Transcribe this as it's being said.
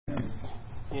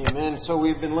Amen. So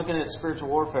we've been looking at spiritual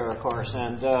warfare, of course,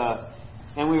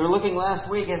 and we were looking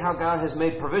last week at how God has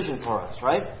made provision for us,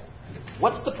 right?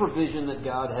 What's the provision that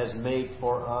God has made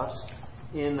for us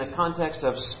in the context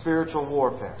of spiritual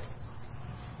warfare?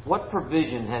 What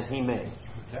provision has He made?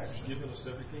 He's given us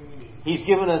everything we need. He's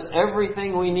given us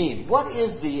everything we need. What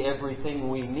is the everything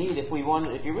we need? If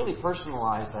you really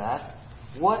personalize that,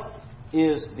 what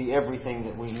is the everything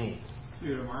that we need?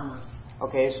 Suit of armor.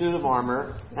 Okay, suit of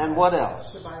armor. And what else?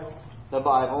 The Bible. The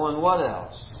Bible. And what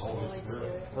else? Holy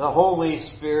Spirit. The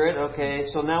Holy Spirit. Okay,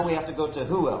 so now we have to go to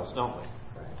who else, don't we?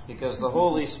 Because the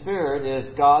Holy Spirit is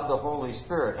God the Holy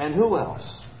Spirit. And who else?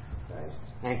 Christ.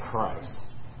 And Christ.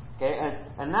 Okay,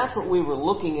 and that's what we were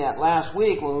looking at last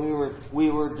week when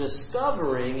we were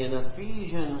discovering in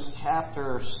Ephesians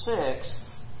chapter 6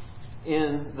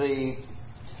 in the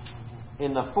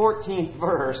 14th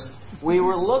verse, we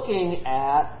were looking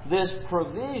at this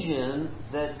provision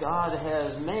that God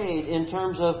has made in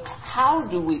terms of how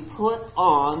do we put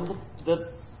on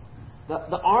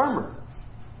the armor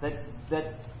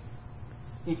that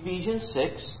Ephesians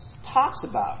 6 talks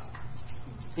about.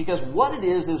 Because what it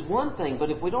is one thing, but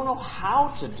if we don't know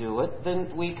how to do it,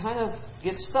 then we kind of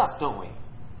get stuck, don't we?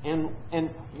 And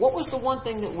what was the one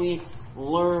thing that we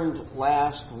learned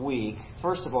last week?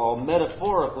 First of all,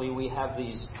 metaphorically, we have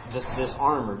this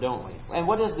armor, don't we? And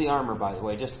what is the armor, by the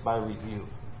way, just by review?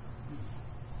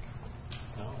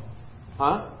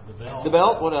 Huh? The belt. The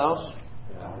belt. What else?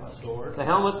 The sword. The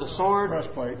helmet, the sword,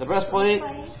 Breastplate. the breastplate,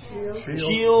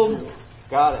 shield.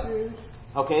 Got it.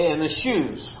 Okay, and the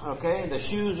shoes. Okay, the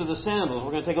shoes or the sandals.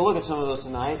 We're going to take a look at some of those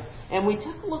tonight. And we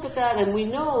took a look at that, and we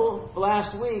know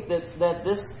last week that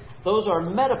those are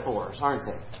metaphors, aren't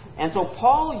they? And so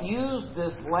Paul used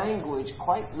this language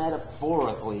quite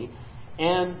metaphorically,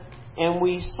 and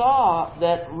we saw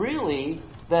that really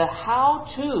the how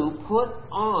to put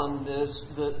on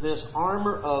this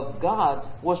armor of God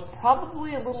was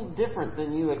probably a little different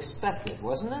than you expected,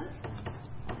 wasn't it?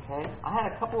 Okay, I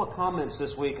had a couple of comments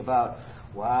this week about,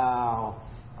 wow,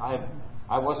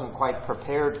 I wasn't quite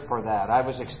prepared for that. I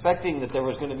was expecting that there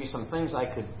was going to be some things I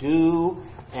could do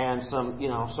and some,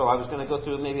 so I was going to go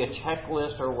through maybe a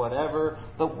checklist or whatever.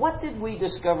 But what did we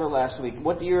discover last week?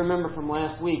 What do you remember from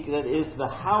last week that is the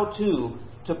how-to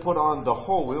put on the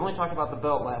whole? We only talked about the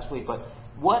belt last week, but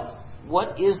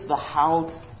what is the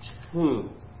how-to?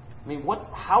 I mean,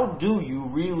 how do you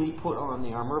really put on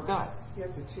the armor of God? You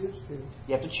have to choose to.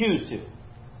 You have to choose to.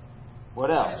 What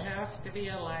else? It has to be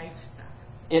a lifestyle.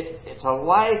 It's a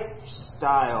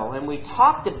lifestyle, and we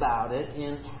talked about it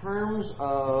in terms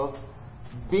of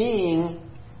being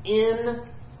in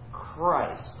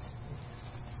Christ.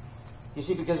 You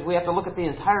see, because we have to look at the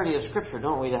entirety of Scripture,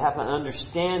 don't we, to have an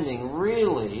understanding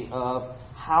really of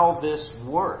how this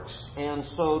works. And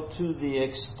so to the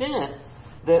extent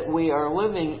that we are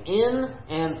living in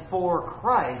and for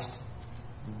Christ,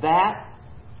 that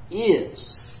is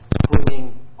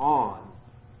putting on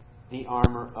the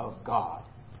armor of God.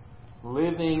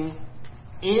 Living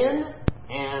in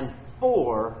and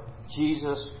for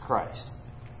Jesus Christ.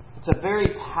 It's a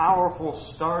very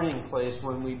powerful starting place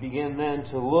when we begin then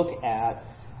to look at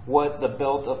what the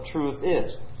belt of truth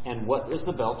is. And what is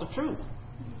the belt of truth?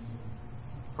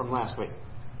 From last week.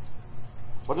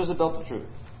 What is the belt of truth?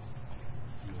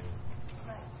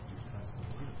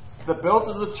 The belt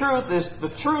of the truth is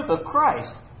the truth of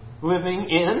Christ. Living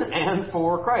in and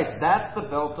for Christ. That's the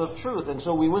belt of truth. And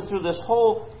so we went through this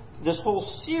whole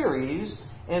series,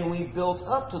 and we built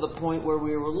up to the point where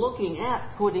we were looking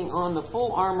at putting on the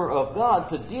full armor of God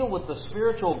to deal with the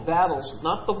spiritual battles,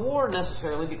 not the war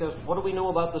necessarily, because what do we know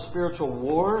about the spiritual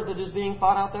war that is being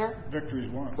fought out there? Victory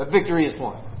is won. The victory is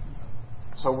won.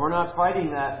 So we're not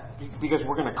fighting that because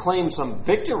we're going to claim some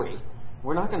victory.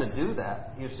 We're not going to do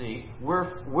that, you see.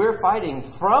 We're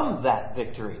fighting from that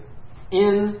victory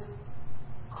in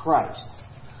Christ.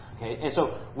 Okay? And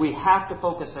so we have to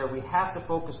focus there. We have to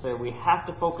focus there. We have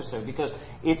to focus there because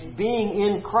it's being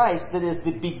in Christ that is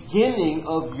the beginning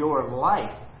of your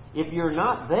life. If you're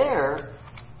not there,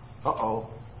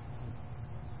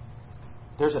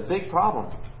 there's a big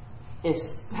problem.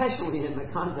 Especially in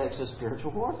the context of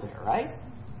spiritual warfare, right?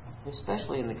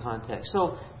 Especially in the context.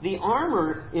 So the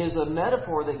armor is a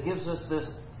metaphor that gives us this,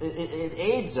 it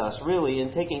aids us really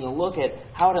in taking a look at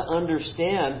how to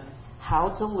understand how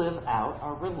to live out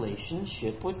our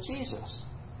relationship with Jesus.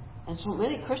 And so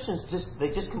many Christians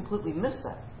just completely miss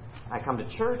that. I come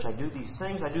to church, I do these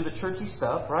things, I do the churchy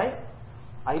stuff, right?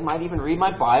 I might even read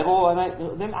my Bible, and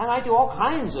I do all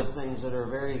kinds of things that are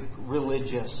very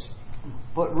religious.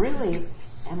 But really,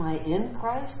 am I in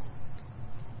Christ?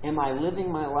 Am I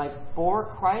living my life for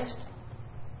Christ?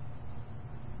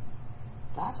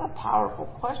 That's a powerful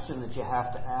question that you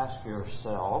have to ask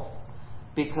yourself,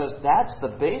 because that's the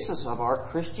basis of our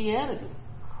Christianity.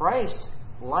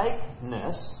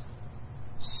 Christ-likeness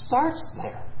starts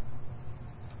there.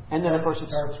 And then, of course, it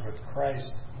starts with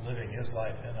Christ living His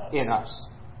life in us. In us.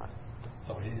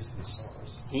 So He's the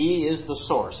source. He is the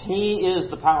source. He is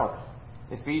the power.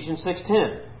 Ephesians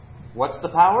 6:10. What's the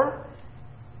power?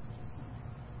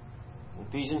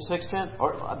 Ephesians 6:10.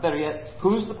 Or better yet,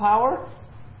 who's the power?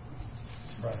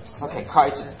 Christ. Okay,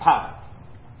 Christ is the power.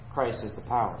 Christ is the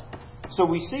power. So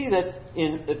we see that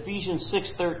in Ephesians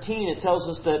 6:13 it tells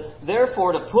us that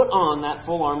therefore to put on that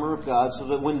full armor of God, so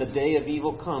that when the day of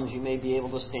evil comes you may be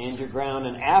able to stand your ground,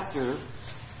 and after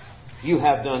you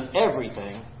have done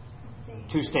everything,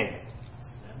 to stand.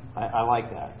 I like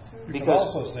that. You can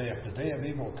also say if the day of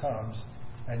evil comes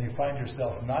and you find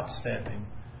yourself not standing,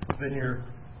 then you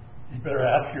better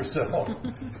ask yourself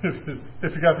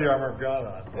if you got the armor of God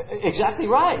on. Exactly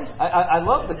right. I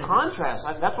love the contrast.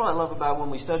 That's what I love about when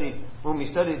we studied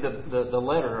the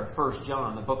letter of 1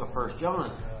 John, the book of 1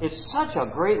 John. It's such a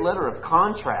great letter of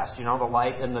contrast, the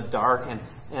light and the dark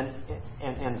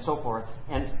and so forth.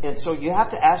 And so you have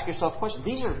to ask yourself questions.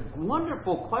 These are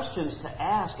wonderful questions to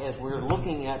ask as we're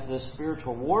looking at this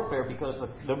spiritual warfare, because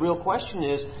the real question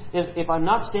is if I'm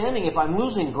not standing, if I'm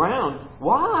losing ground,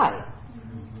 why?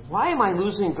 Why am I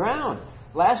losing ground?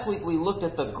 Last week we looked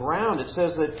at the ground. It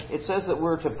says that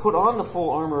we're to put on the full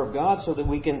armor of God so that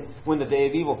we can, when the day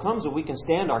of evil comes, that we can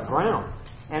stand our ground.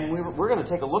 And we're going to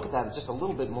take a look at that just a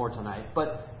little bit more tonight.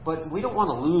 But we don't want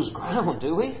to lose ground,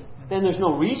 do we? Then there's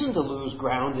no reason to lose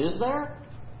ground, is there?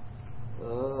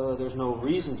 There's no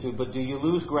reason to, but do you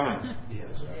lose ground? Yes.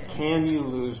 Can you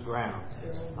lose ground?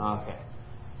 Okay.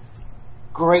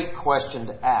 Great question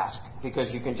to ask,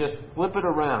 because you can just flip it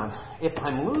around. If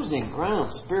I'm losing ground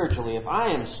spiritually, if I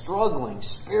am struggling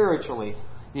spiritually,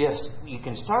 yes, you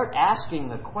can start asking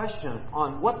the question,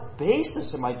 on what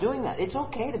basis am I doing that? It's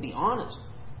okay to be honest,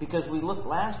 because we looked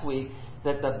last week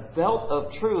that the belt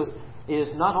of truth is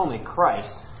not only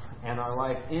Christ and our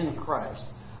life in Christ,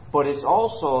 but it's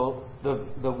also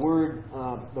the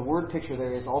word picture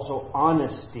there is also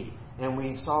honesty. And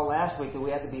we saw last week that we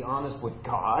have to be honest with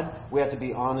God. We have to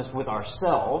be honest with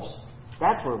ourselves.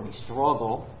 That's where we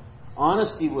struggle.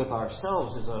 Honesty with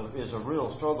ourselves is a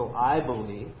real struggle, I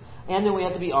believe. And then we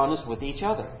have to be honest with each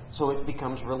other. So it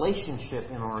becomes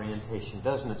relationship in orientation,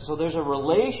 doesn't it? So there's a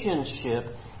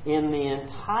relationship in the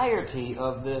entirety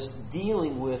of this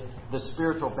dealing with the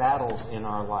spiritual battles in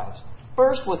our lives.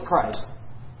 First with Christ,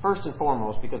 first and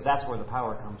foremost, because that's where the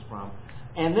power comes from.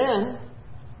 And then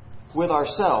with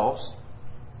ourselves,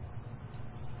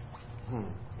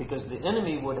 because the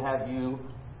enemy would have you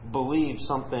believe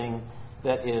something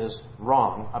that is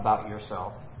wrong about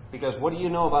yourself. Because what do you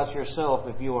know about yourself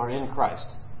if you are in Christ?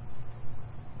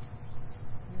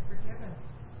 You're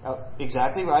forgiven.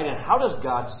 Exactly right. And how does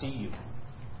God see you?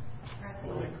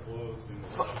 Fully clothed in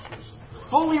righteousness.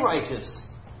 Fully righteous.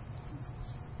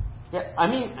 Yeah, I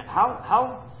mean,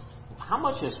 how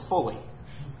much is fully?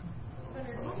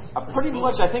 Pretty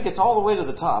much, I think it's all the way to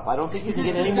the top. I don't think you can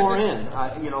get any more in.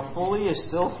 Fully is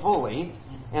still fully,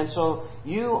 and so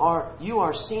you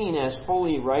are seen as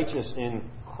fully righteous in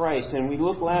Christ. And we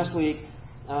looked last week,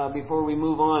 before we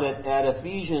move on, at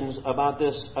Ephesians about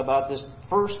this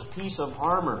first piece of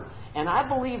armor. And I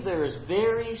believe there is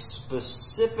very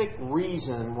specific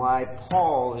reason why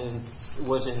Paul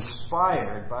was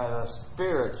inspired by the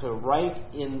Spirit to write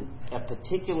in a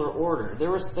particular order.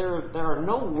 There are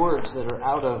no words that are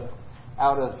out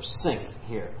of sync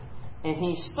here. And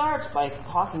he starts by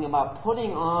talking about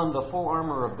putting on the full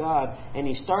armor of God, and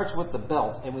he starts with the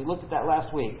belt. And we looked at that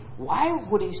last week. Why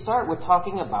would he start with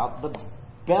talking about the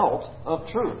belt of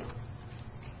truth?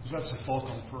 That's the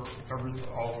fulcrum for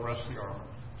all the rest of the armor.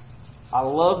 I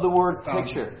love the word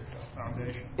picture.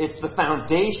 Foundation. It's the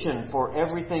foundation for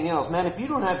everything else. Man, if you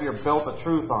don't have your belt of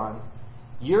truth on,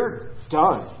 you're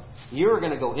done. You're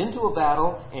going to go into a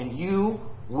battle and you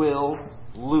will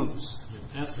lose. Your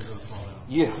pants are going to fall out.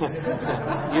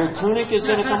 Your tunic is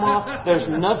going to come off. There's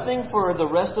nothing for the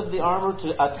rest of the armor to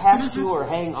attach to or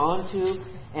hang on to.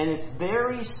 And it's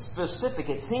very specific.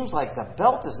 It seems like the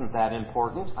belt isn't that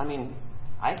important. I mean,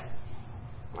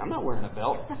 I'm not wearing a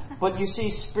belt. But you see,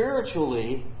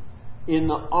 spiritually, in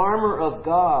the armor of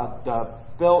God, the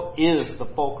belt is the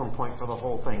fulcrum point for the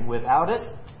whole thing. Without it,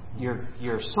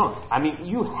 you're sunk. I mean,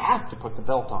 you have to put the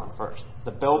belt on first.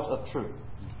 The belt of truth.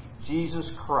 Jesus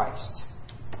Christ.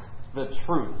 The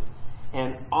truth.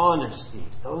 And honesty.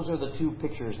 Those are the two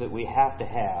pictures that we have to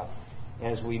have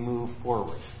as we move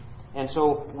forward. And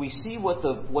so we see what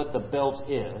the belt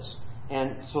is.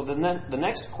 And so the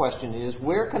next question is,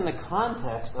 where can the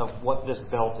context of what this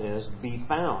belt is be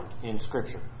found in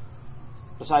Scripture?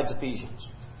 Besides Ephesians.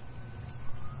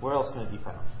 Where else can it be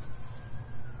found?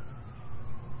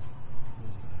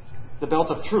 The belt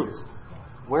of truth.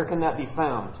 Where can that be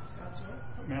found?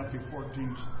 Matthew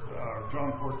 14,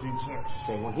 John 14:6.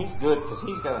 Okay, well, he's good because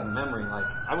he's got a memory like...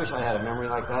 I wish I had a memory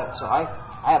like that, so I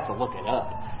have to look it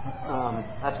up.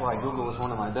 That's why Google is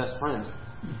one of my best friends.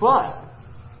 But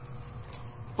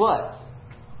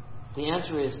the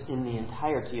answer is in the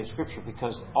entirety of Scripture,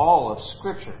 because all of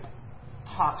Scripture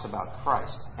talks about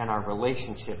Christ and our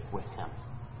relationship with Him.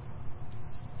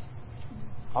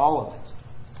 All of it.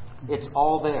 It's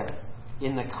all there.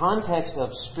 In the context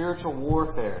of spiritual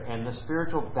warfare and the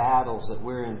spiritual battles that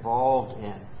we're involved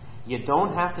in, you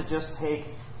don't have to just take,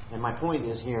 and my point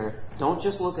is here, don't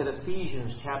just look at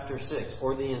Ephesians chapter 6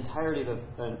 or the entirety of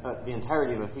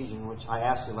Ephesians, which I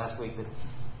asked you last week that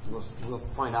we'll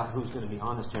find out who's going to be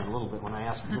honest here in a little bit when I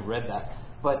ask who read that.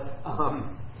 But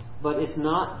it's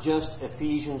not just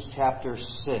Ephesians chapter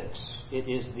 6. It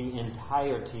is the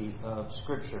entirety of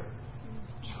Scripture.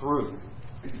 Truth.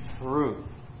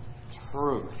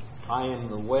 I am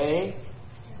the way,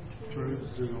 Truth,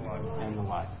 and the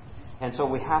life. And so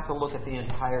we have to look at the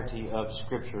entirety of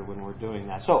Scripture when we're doing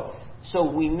that. So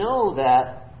we know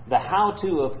that the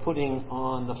how-to of putting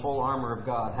on the full armor of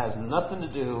God has nothing to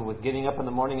do with getting up in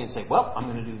the morning and say, well, I'm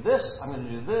going to do this, I'm going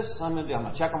to do this, I'm going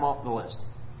to check them off the list.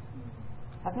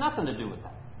 It has nothing to do with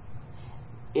that.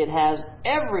 It has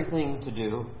everything to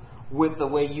do with the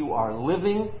way you are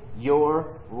living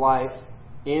your life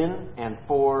in and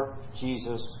for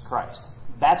Jesus Christ.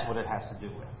 That's what it has to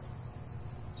do with.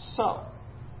 So,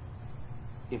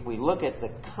 if we look at the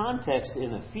context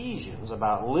in Ephesians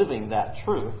about living that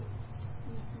truth,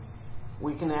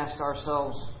 we can ask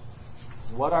ourselves,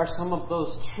 what are some of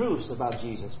those truths about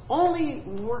Jesus? Only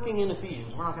working in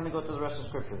Ephesians. We're not going to go to the rest of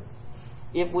Scripture.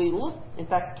 If we look, in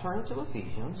fact, turn to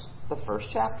Ephesians, the first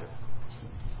chapter.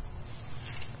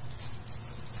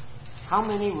 How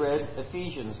many read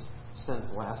Ephesians since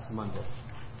last Monday?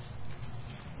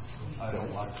 I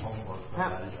don't like homework.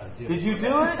 Did you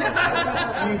do it?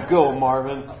 You go,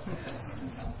 Marvin.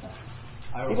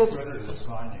 I was better at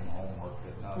assigning homework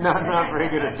than not very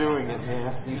good at doing it,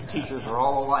 man. These teachers are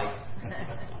all alike.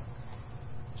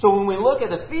 So when we look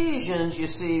at Ephesians, you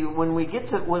see, when we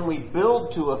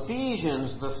build to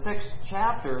Ephesians, the 6th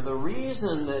chapter, the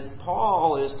reason that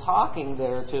Paul is talking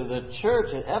there to the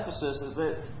church at Ephesus is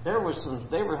that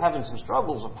they were having some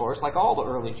struggles, of course, like all the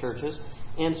early churches.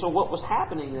 And so what was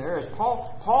happening there is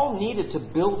Paul needed to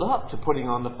build up to putting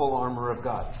on the full armor of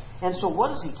God. And so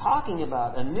what is he talking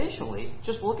about initially?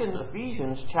 Just look in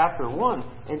Ephesians chapter 1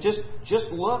 and just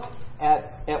look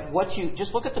at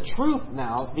just look at the truth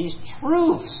now. These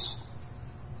truths.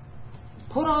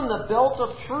 Put on the belt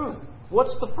of truth.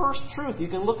 What's the first truth? You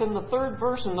can look in the 3rd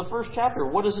verse in the 1st chapter.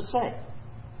 What does it say?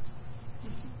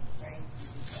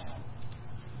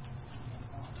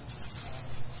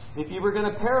 If you were going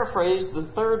to paraphrase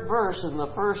the 3rd verse in the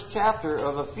 1st chapter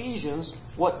of Ephesians,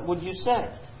 what would you say?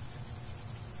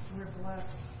 We're blessed.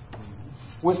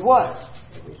 With what?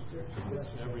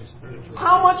 Every spiritual.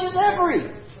 How much is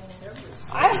every?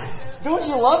 Don't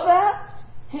you love that?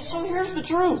 So here's the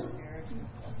truth.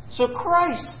 So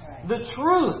Christ, the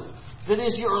truth that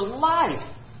is your life.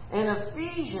 In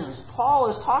Ephesians, Paul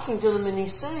is talking to them and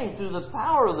he's saying through the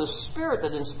power of the Spirit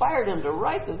that inspired him to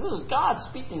write this. This is God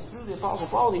speaking through the Apostle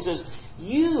Paul. He says,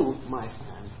 you, my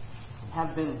friend,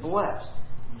 have been blessed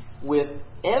with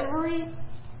every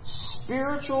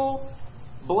spiritual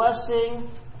blessing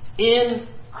in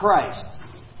Christ.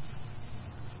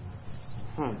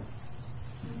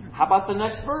 How about the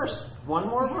next verse? One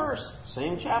more verse.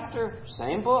 Same chapter,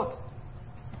 same book.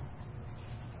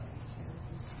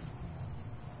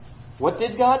 What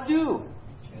did God do?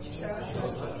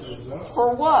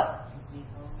 For what?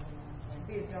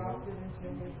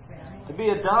 To be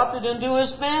adopted into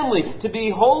His family. To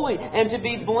be holy and to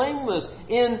be blameless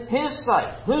in His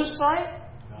sight. Whose sight?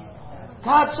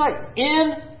 God's sight.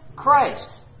 In Christ.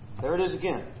 There it is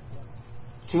again.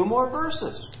 2 more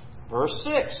verses. Verse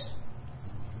 6.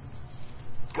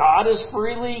 God has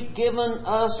freely given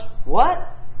us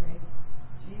what?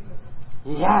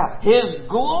 Yeah, His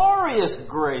glorious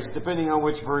grace, depending on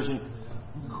which version.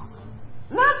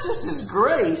 Not just His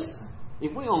grace.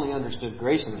 If we only understood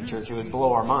grace in the church, it would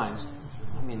blow our minds.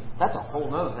 I mean, that's a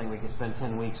whole other thing. We could spend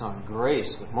 10 weeks on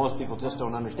grace that most people just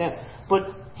don't understand.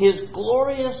 But His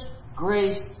glorious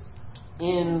grace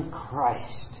in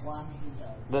Christ.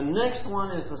 The next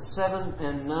one is the 7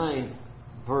 and 9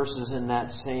 verses in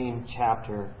that same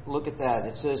chapter. Look at that.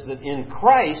 It says that in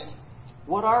Christ,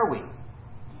 what are we?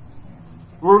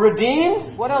 We're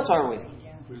redeemed. What else are we?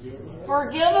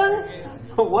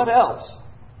 Forgiven. What else?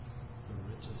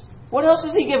 What else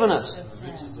has He given us?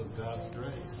 Riches of God's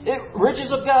grace.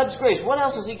 Riches of God's grace. What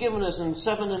else has He given us in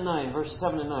 7 and 9? Verses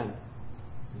 7 and 9.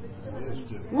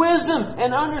 Wisdom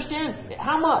and understanding.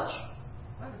 How much?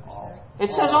 It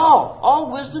says all.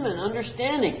 All wisdom and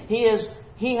understanding.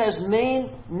 He has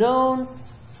made known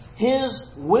His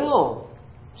will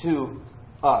to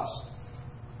us.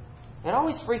 It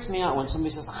always freaks me out when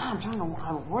somebody says,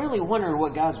 I'm really wondering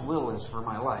what God's will is for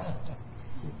my life.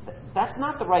 That's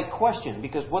not the right question,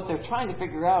 because what they're trying to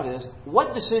figure out is,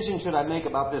 what decision should I make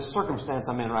about this circumstance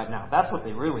I'm in right now? That's what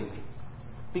they really mean.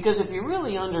 Because if you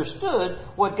really understood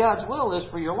what God's will is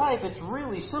for your life, it's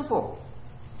really simple.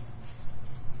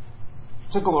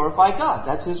 To glorify God.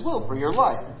 That's His will for your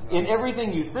life. In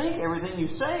everything you think, everything you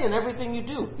say, and everything you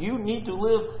do. You need to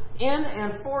live in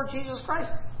and for Jesus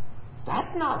Christ.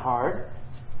 That's not hard,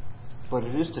 but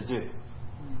it is to do.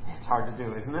 It's hard to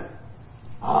do, isn't it?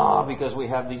 Because we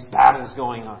have these battles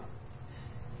going on.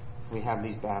 We have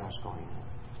these battles going on.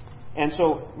 And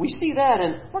so we see that,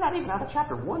 and we're not even out of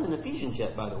chapter 1 in Ephesians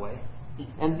yet, by the way.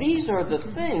 And these are the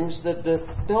things that the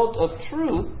belt of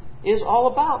truth is all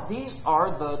about. These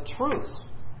are the truths.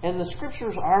 And the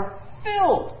Scriptures are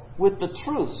filled with the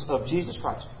truths of Jesus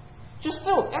Christ. Just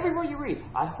filled everywhere you read.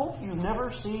 I hope you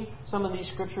never see some of these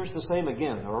Scriptures the same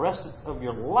again the rest of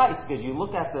your life, because you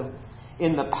look at them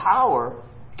in the power,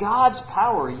 God's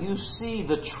power. You see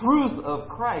the truth of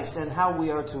Christ and how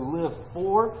we are to live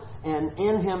for and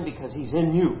in Him because He's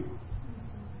in you.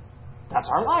 That's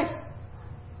our life.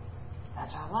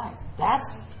 That's our life. That's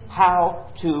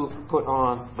how to put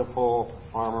on the full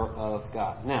armor of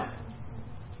God. Now,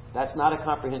 that's not a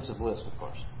comprehensive list, of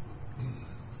course.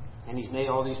 And He's made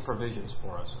all these provisions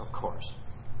for us, of course.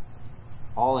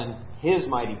 All in His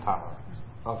mighty power,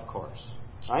 of course.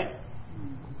 Right?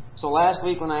 So last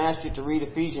week when I asked you to read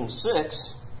Ephesians 6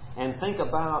 and think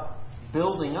about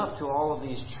building up to all of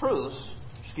these truths,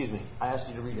 I asked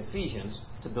you to read Ephesians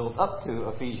to build up to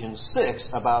Ephesians 6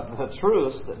 about the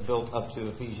truths that built up to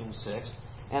Ephesians 6.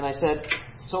 And I said,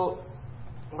 so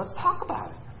let's talk about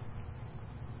it.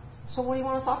 So what do you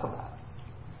want to talk about?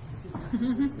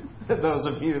 Those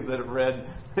of you that have read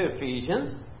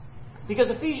Ephesians. Because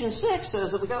Ephesians 6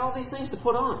 says that we got all these things to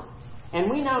put on.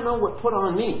 And we now know what put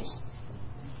on means.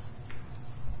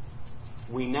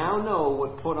 We now know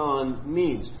what put on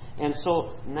means. And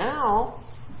so now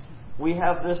we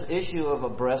have this issue of a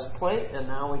breastplate, and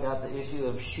now we got the issue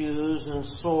of shoes and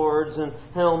swords and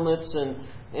helmets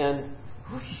and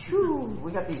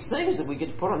we got these things that we get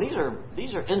to put on.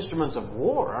 These are instruments of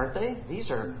war, aren't they? These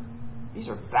are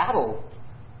battle.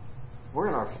 We're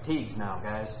in our fatigues now,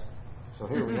 guys. So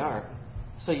here we are.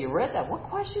 So you read that. What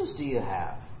questions do you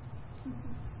have?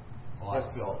 Well, I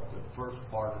felt the first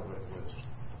part of it was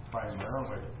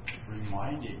primarily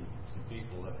reminding the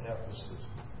people at Ephesus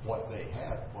what they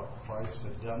had, what Christ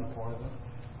had done for them.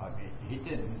 I mean, He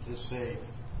didn't just say,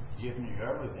 giving you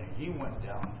everything. He went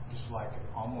down just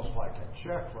almost like a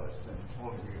checklist and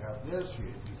told you have this,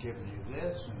 He's given you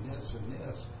this and this and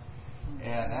this.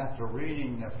 And after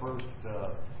reading the first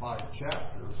 5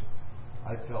 chapters,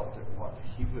 I felt that what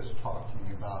he was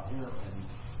talking about here in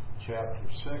chapter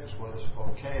 6 was,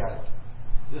 okay,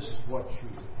 this is what you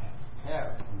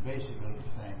have. And basically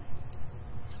saying,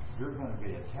 you're going to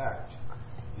be attacked.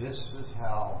 This is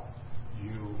how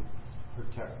you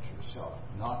protect yourself.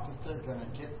 Not that they're going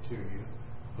to get to you,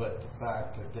 but the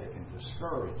fact that they can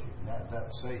discourage you.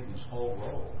 That's Satan's whole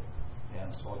role.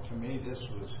 And so to me, this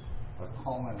was a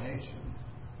culmination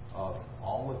of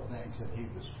all the things that he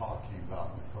was talking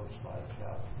about in the first 5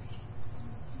 chapters.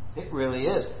 It really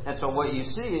is. And so what you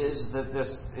see is that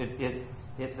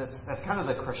that's kind of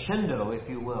the crescendo, if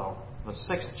you will. The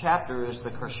 6th chapter is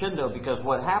the crescendo, because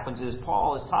what happens is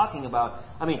Paul is talking about,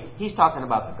 he's talking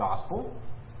about the gospel.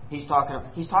 He's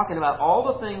talking about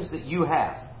all the things that you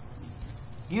have.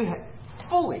 You have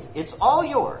fully. It's all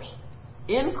yours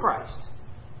in Christ.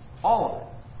 All of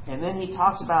it. And then he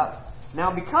talks about,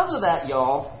 now because of that,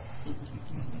 y'all,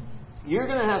 you're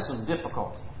going to have some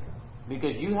difficulty.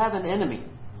 Because you have an enemy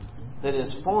that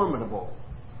is formidable,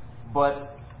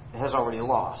 but has already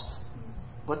lost.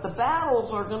 But the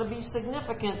battles are going to be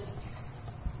significant.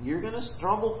 You're going to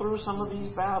struggle through some of these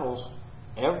battles.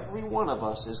 Every one of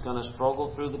us is going to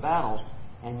struggle through the battles,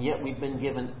 and yet we've been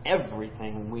given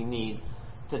everything we need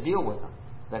to deal with them.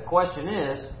 The question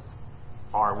is,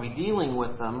 are we dealing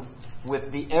with them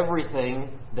with the everything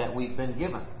that we've been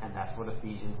given? And that's what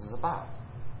Ephesians is about.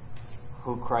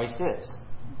 Who Christ is,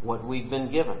 what we've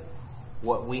been given,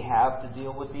 what we have to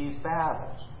deal with these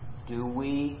battles. Do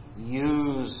we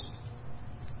use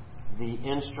the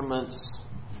instruments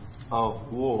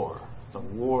of war, the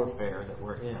warfare that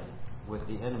we're in with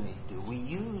the enemy, do we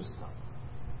use them?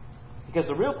 Because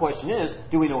the real question is,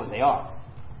 do we know what they are?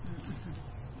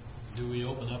 Do we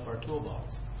open up our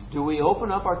toolbox? Do we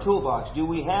open up our toolbox? Do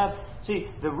we have... See,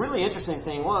 the really interesting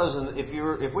thing was, and if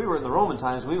we were in the Roman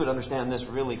times, we would understand this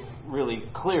really, really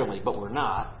clearly, but we're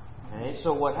not. Okay?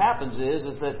 So what happens is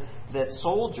that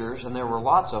soldiers, and there were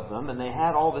lots of them, and they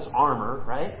had all this armor,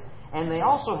 right? And they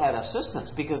also had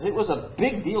assistants, because it was a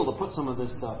big deal to put some of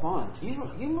this stuff on.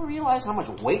 You realize how much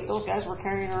weight those guys were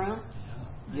carrying around?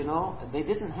 You know, they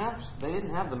didn't have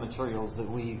the materials that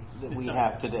we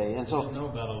have today, and so They didn't know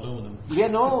about aluminum. yeah,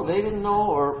 no, they didn't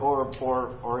know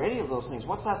or any of those things.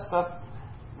 What's that stuff,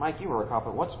 Mike? You were a cop.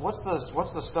 What's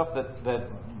the stuff that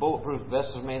bulletproof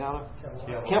vest is made out of?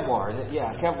 Kevlar.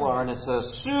 Yeah, Kevlar, and it's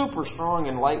super strong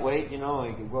and lightweight. You know,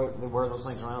 you could wear those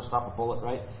things around, stop a bullet,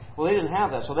 right? Well, they didn't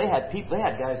have that, so they had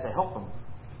guys to help them.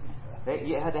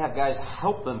 You had to have guys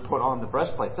help them put on the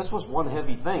breastplate. This was one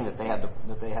heavy thing that they had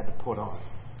to put on.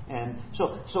 And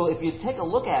so if you take a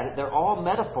look at it, they're all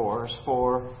metaphors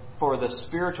for the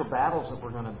spiritual battles that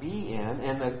we're going to be in.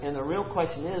 And the real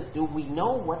question is, do we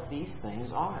know what these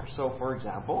things are? So, for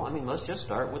example, I mean, let's just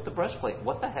start with the breastplate.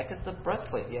 What the heck is the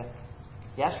breastplate? You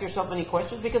ask yourself any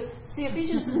questions? Because, see,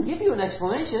 Ephesians didn't give you an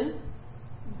explanation,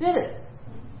 did it?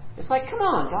 It's like, come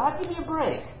on, God, give me a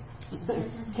break.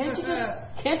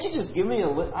 Can't you just give me a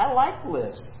list? I like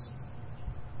lists.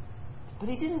 But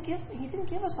he didn't give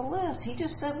us a list. He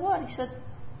just said what?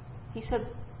 He said,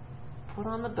 put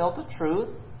on the belt of truth,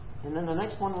 and then the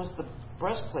next one was the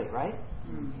breastplate, right?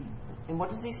 Mm-hmm. And what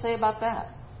does he say about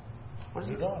that? What does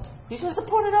he says to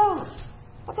put it on.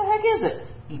 What the heck is it?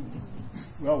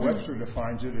 Well, Webster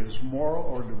defines it as moral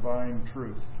or divine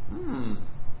truth.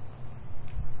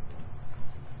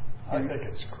 I think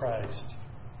it's Christ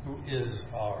who is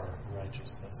our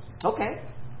righteousness. Okay.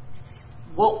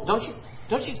 Well, don't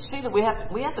you see that we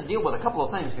have to deal with a couple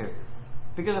of things here?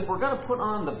 Because if we're going to put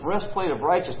on the breastplate of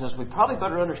righteousness, we probably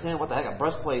better understand what the heck a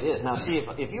breastplate is. Now, see,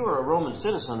 if you were a Roman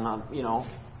citizen,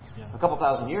 a couple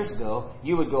thousand years ago,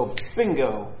 you would go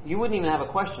bingo. You wouldn't even have a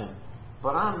question.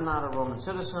 But I'm not a Roman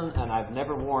citizen, and I've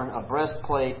never worn a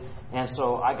breastplate, and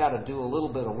so I got to do a little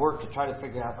bit of work to try to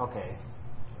figure out, okay,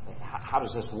 how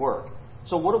does this work?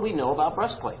 So, what do we know about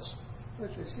breastplates? Well,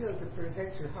 it's a shield to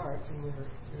protect your heart and your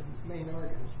main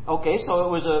organs. Okay,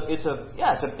 so it's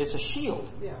a shield.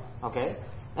 Yeah. Okay,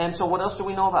 and so what else do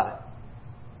we know about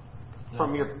it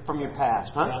from your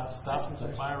past? Huh? Stops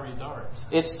the fiery darts.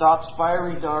 It stops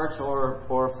fiery darts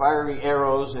or fiery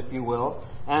arrows, if you will.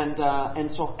 And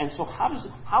so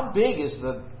how big is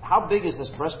this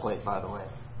breastplate, by the way?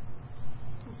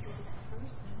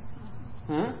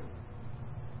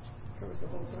 Covers the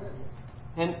whole body.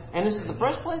 And is it the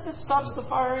breastplate that stops the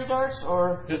fiery darts,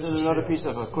 or is it another piece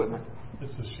of equipment?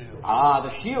 It's the shield.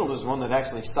 The shield is one that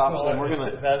actually stops them.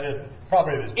 Breastplate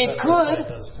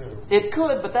does too. It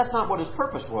could, but that's not what its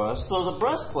purpose was. So the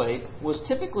breastplate was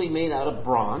typically made out of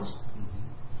bronze,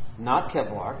 not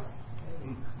Kevlar.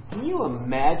 Can you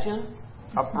imagine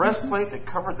a breastplate that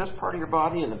covered this part of your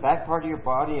body and the back part of your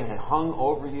body, and it hung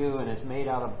over you, and it's made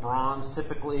out of bronze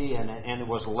typically, and it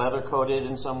was leather coated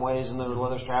in some ways, and there was a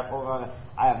leather strap on it?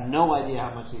 I have no idea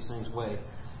how much these things weigh,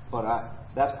 but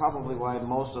that's probably why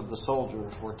most of the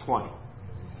soldiers were 20.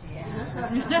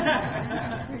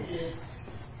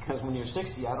 Because when you're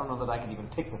 60, I don't know that I can even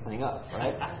pick the thing up,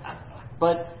 right?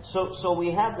 But so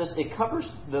we have this. It covers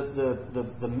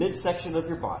the midsection of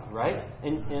your body, right?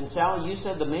 And Sally, you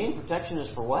said the main protection is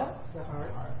for what? The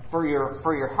heart. For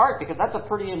your heart, because that's a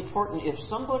pretty important. If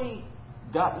somebody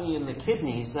got me in the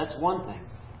kidneys, that's one thing.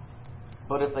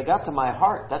 But if they got to my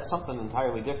heart, that's something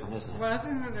entirely different, isn't it?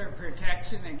 Wasn't it a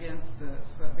protection against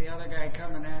the other guy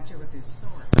coming at you with his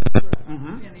sword?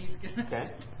 Mm-hmm. And he's going to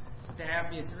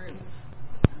stab you through.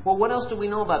 Well, what else do we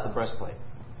know about the breastplate?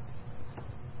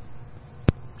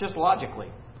 Just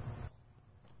logically.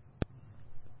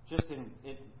 Just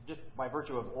by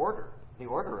virtue of the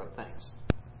order of things.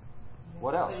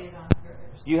 What else? Put it on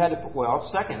first. You had to put,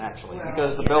 second actually,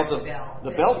 because the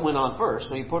belt went on first,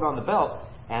 so you put on the belt,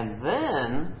 and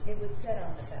then It was set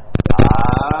on the belt.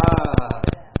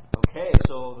 Okay,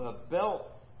 so the belt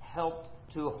helped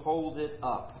to hold it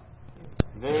up.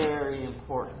 Very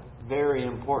important. Very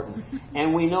important.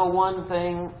 And we know one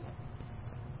thing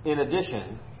in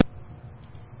addition.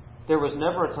 There was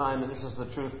never a time, and this is the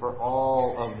truth for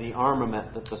all of the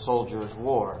armament that the soldiers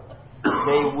wore,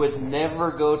 they would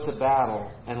never go to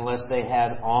battle unless they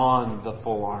had on the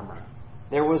full armor.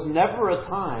 There was never a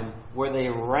time where they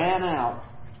ran out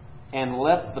and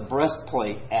left the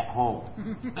breastplate at home.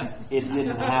 It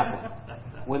didn't happen.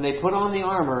 when they put on the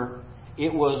armor,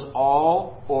 it was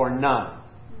all or none.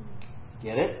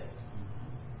 Get it?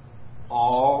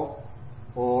 All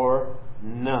or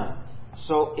none.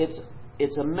 So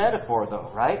it's a metaphor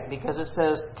though, right? Because it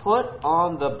says, put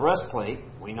on the breastplate.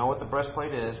 We know what the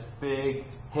breastplate is. Big,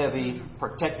 heavy,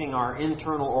 protecting our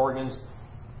internal organs,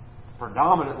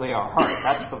 predominantly our heart.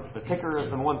 That's the ticker is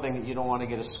the one thing that you don't want to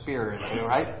get a spear into,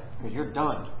 right? Because you're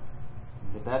done.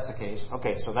 If that's the case.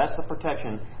 Okay, so that's the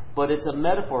protection. But it's a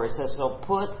metaphor. It says, so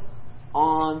put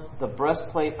on the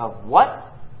breastplate of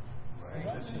what?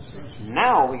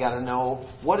 Now we got to know,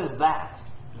 what is that?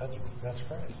 That's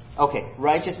Christ. Okay,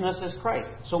 righteousness is Christ.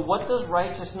 So what does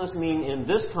righteousness mean in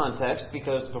this context?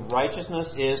 Because the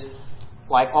righteousness is,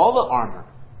 like all the armor,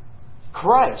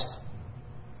 Christ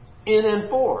in and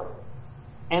for.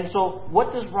 And so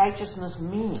what does righteousness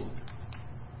mean?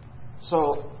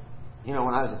 So, you know,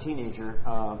 when I was a teenager,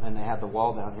 and they had the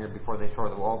wall down here, before they tore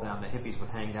the wall down, the hippies would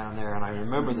hang down there, and I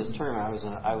remember this term. I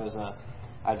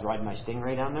was riding my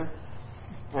Stingray down there,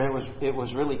 and it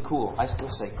was really cool. I still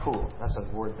say cool. That's a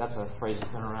word. That's a phrase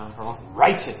that's been around for a long.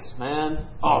 Righteous, man.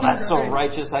 Oh, that's so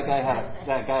righteous. That guy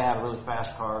had a really fast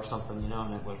car or something, you know,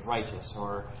 and it was righteous.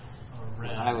 Or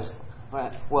I was.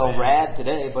 Well, rad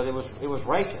today, but it was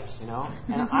righteous, you know.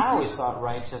 And I always thought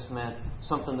righteous meant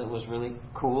something that was really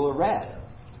cool or rad.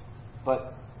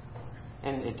 But,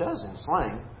 and it does in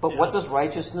slang. But what does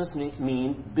righteousness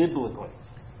mean biblically?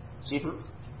 See,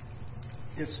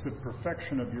 It's the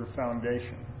perfection of your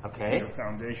foundation. Okay. Your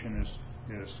foundation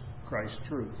is Christ's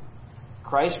truth.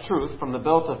 Christ's truth from the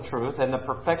belt of truth and the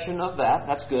perfection of that.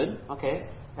 That's good. Okay.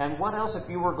 And what else if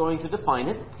you were going to define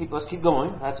it? Let's keep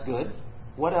going. That's good.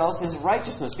 What else is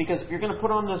righteousness? Because if you're going to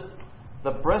put on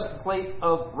the breastplate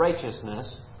of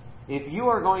righteousness, if you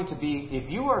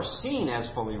are seen as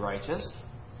fully righteous,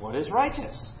 what is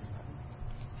righteous?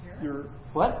 Pure.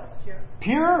 What?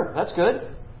 Pure. That's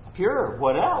good. Pure.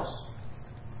 What else?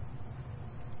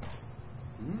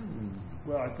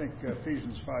 Well, I think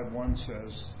Ephesians 5:1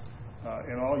 says,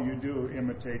 in all you do,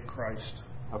 imitate Christ.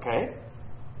 Okay.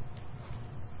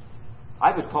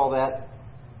 I would call that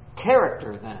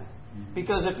character then.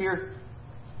 Because if you're...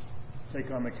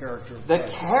 Take on the character of the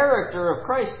Christ. character of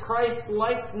Christ,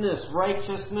 Christ-likeness.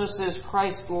 Righteousness is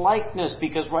Christ-likeness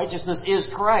because righteousness is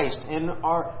Christ. And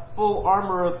our full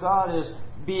armor of God is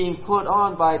being put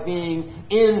on by being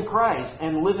in Christ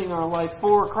and living our life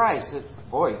for Christ.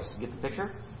 Boy, you get the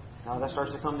picture? Now that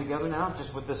starts to come together now,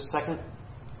 just with this second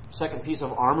piece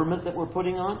of armament that we're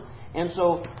putting on. And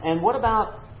so, and what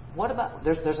about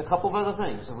there's a couple of other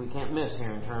things that we can't miss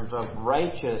here in terms of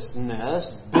righteousness,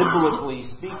 biblically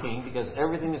speaking, because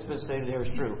everything that's been stated here is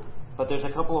true. But there's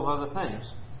a couple of other things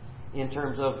in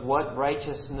terms of what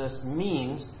righteousness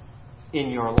means in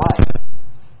your life.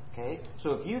 Okay?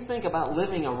 So if you think about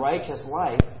living a righteous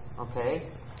life, okay,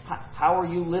 how are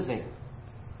you living?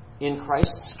 In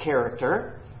Christ's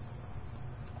character,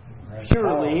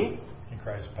 purely. In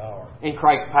Christ's power. In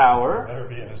Christ's power. Better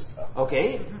be in His power.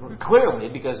 Okay, clearly,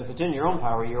 because if it's in your own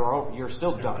power, you're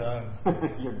still done.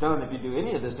 Done. You're done. If you do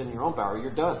any of this in your own power,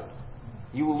 you're done.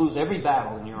 You will lose every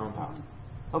battle in your own power.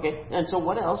 Okay, and so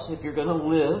what else? If you're going to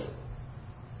live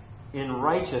in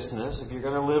righteousness, if you're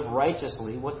going to live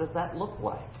righteously, what does that look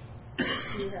like?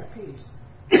 You have peace.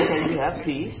 Okay, you have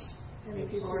peace. And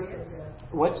victorious.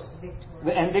 What's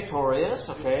Victorious. and victorious?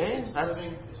 Okay, that's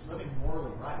It's living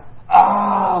morally right.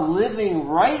 living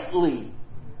rightly.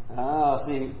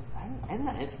 See, isn't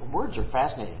that, words are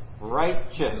fascinating.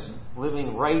 Righteous,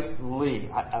 living rightly.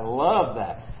 I love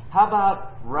that. How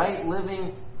about right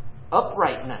living,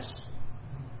 uprightness,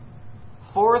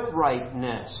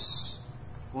 forthrightness,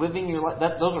 living your life?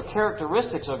 Those are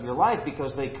characteristics of your life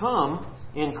because they come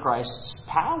in Christ's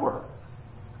power.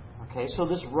 Okay, so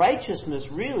this righteousness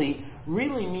really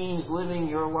means living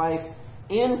your life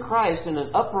in Christ in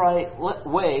an upright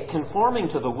way, conforming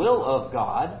to the will of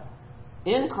God,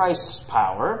 in Christ's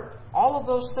power. All of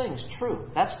those things, true.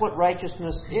 That's what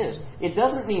righteousness is. It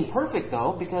doesn't mean perfect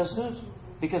though, because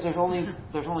there's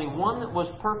only one that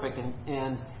was perfect,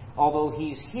 and although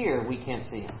He's here, we can't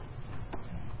see Him.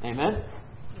 Amen?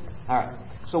 All right.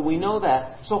 So we know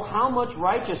that. So how much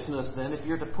righteousness then, if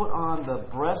you're to put on the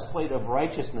breastplate of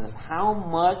righteousness, how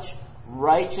much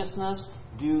righteousness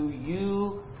do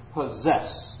you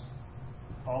possess?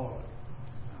 All of it.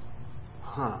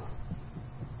 Huh.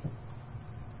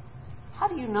 How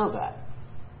do you know that?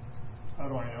 How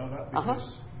do I know that?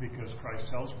 Because Christ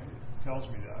tells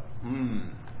me that.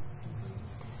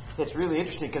 It's really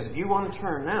interesting because if you want to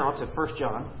turn now to 1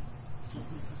 John.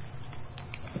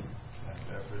 That's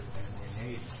everything we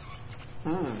need.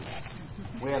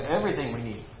 We have everything we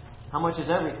need. How much is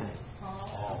everything?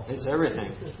 All. It's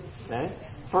everything. Okay?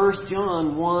 1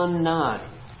 John 1:9.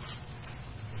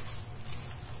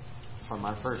 From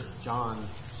my first John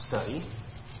study.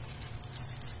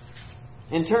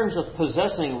 In terms of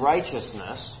possessing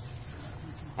righteousness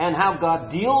and how God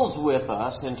deals with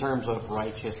us in terms of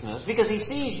righteousness, because He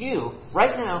sees you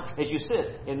right now as you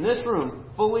sit in this room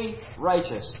fully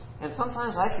righteous. And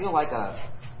sometimes I feel like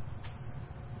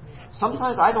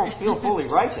sometimes I don't feel fully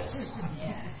righteous.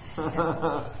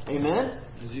 Amen?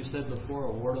 As you said before,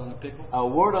 a word on a pickle? A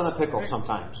word on a pickle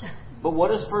sometimes. But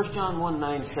what does 1 John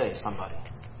 1:9 say, somebody?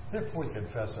 If we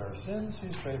confess our sins,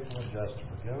 He's faithful and just to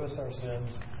forgive us our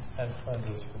sins and cleanse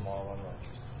us from all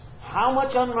unrighteousness. How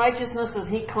much unrighteousness does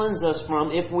He cleanse us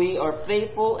from if we are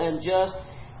faithful and just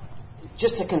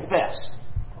to confess?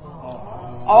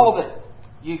 All of it.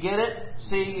 You get it?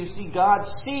 You see, God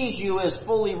sees you as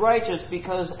fully righteous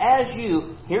because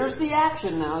here's the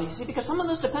action now, you see, because some of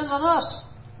this depends on us.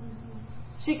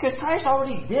 See, because Christ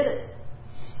already did it.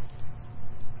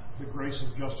 The grace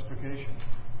of justification.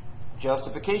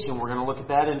 Justification, we're going to look at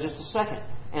that in just a second.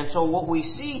 And so what we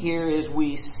see here is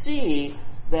we see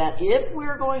that if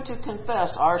we're going to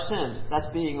confess our sins, that's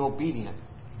being obedient.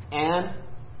 And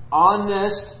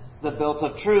honest, the belt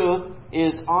of truth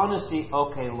is honesty.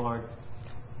 Okay, Lord,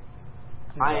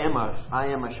 I am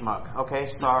a schmuck. Okay,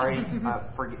 sorry.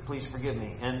 Please forgive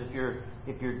me. And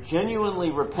if you're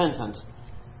genuinely repentant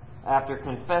after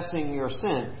confessing your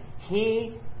sin,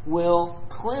 He will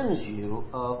cleanse you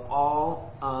of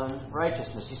all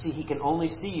unrighteousness. You see, He can only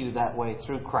see you that way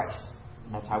through Christ.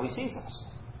 That's how He sees us.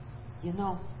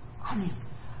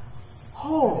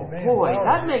 Boy,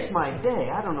 that makes my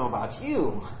day. I don't know about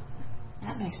you.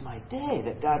 That makes my day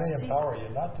that God sees. It may empower you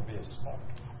not to be a schmuck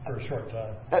for a short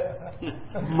time.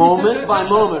 Moment by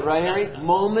moment, right, Harry?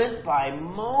 Moment by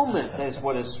moment is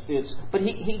what it's. But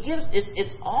He gives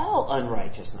it's all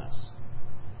unrighteousness.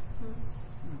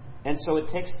 And so it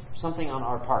takes something on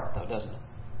our part, though, doesn't it?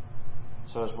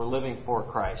 So as we're living for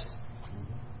Christ,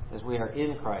 as we are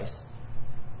in Christ,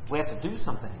 we have to do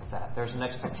something with that. There's an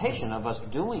expectation of us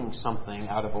doing something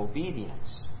out of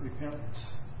obedience. Repentance.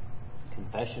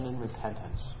 Confession and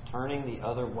repentance. Turning the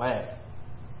other way.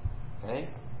 Okay?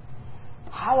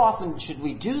 How often should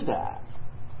we do that?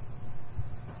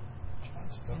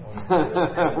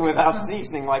 Without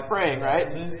ceasing, like praying, right?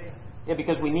 Yeah,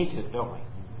 because we need to, don't we?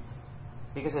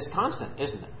 Because it's constant,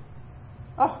 isn't it?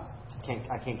 Oh,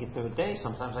 I can't get through a day.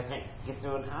 Sometimes I can't get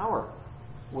through an hour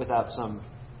without some.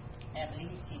 At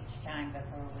least each time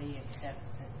before we accept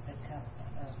the cup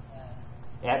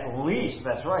of. At least,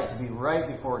 that's right. To be right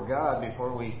before God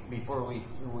before we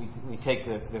take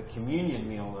the communion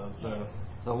meal of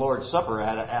the Lord's Supper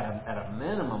at a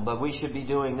minimum. But we should be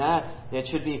doing that. It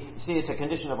should be. See, it's a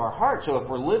condition of our heart. So if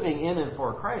we're living in and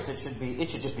for Christ, it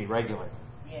should just be regular,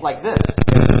 like this.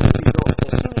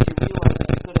 As soon as you realize that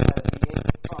you could have had a V8,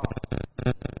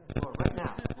 Lord,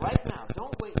 right now,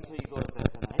 don't wait until you go to bed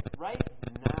tonight. Right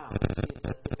now, it's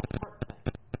a heart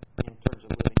thing in terms of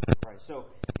living for Christ. So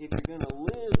if you're going to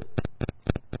live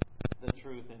the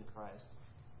truth in Christ,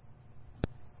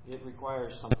 it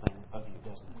requires something of you,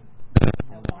 doesn't it?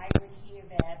 So why would He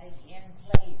have added in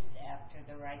place after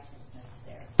the righteousness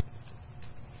there?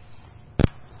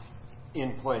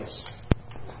 In place.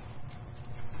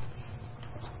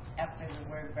 After the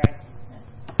word righteousness.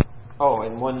 Oh,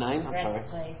 in 1:9? I'm sorry.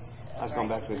 Breastplate. I was going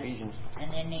back to Ephesians.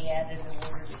 And then He added the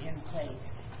word in place.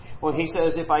 Well, He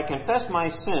says, if I confess my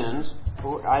sins,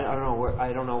 I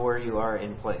don't know where you are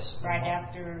in place. Right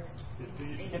after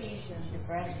Ephesians, the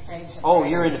breastplate. Oh,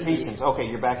 you're in Ephesians. Okay,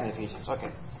 you're back in Ephesians.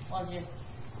 Okay. Well, just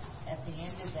at the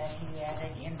end of that, He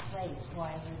added in place.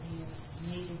 Why would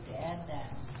He needed to add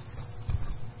that?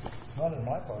 Not in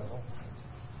my Bible.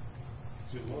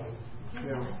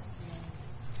 Yeah.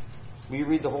 Will you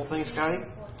read the whole thing, Scotty,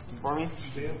 for me?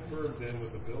 Stand firm then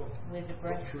with the belt. With the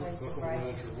breastplate of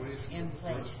righteousness in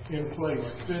place. In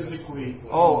place, physically.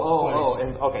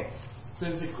 Okay.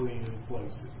 Physically in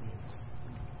place, it means.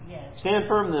 Yes. Stand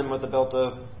firm then with the belt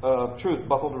of truth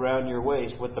buckled around your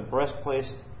waist, with the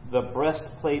breastplate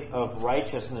of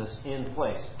righteousness in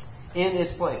place. In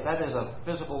its place. That is a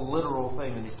physical, literal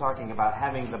thing that he's talking about,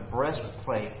 having the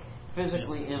breastplate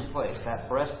physically in place. That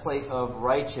breastplate of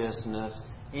righteousness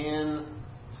in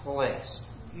place.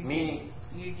 Meaning,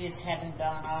 you just hadn't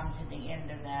gone on to the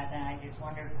end of that, and I just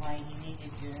wondered why He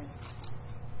needed to.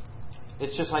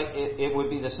 it's just like it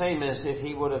would be the same as if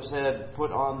he would have said,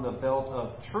 put on the belt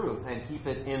of truth and keep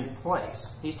it in place.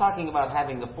 He's talking about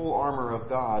having the full armor of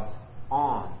God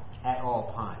on at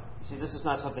all times. You see, this is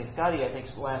not something Scotty, I think,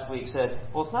 last week said,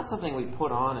 well, it's not something we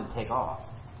put on and take off.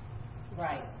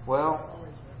 Right. Well,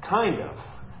 kind of.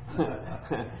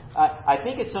 I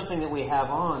think it's something that we have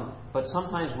on, but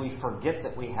sometimes we forget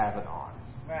that we have it on.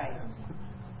 Right.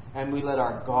 And we let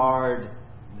our guard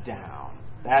down.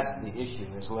 That's the issue,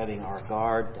 is letting our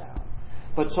guard down.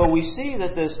 But so we see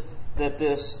that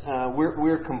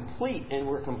we're complete, and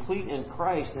we're complete in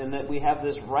Christ, and that we have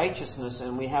this righteousness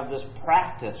and we have this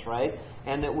practice, right?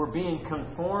 And that we're being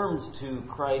conformed to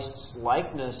Christ's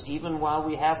likeness even while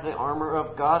we have the armor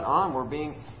of God on.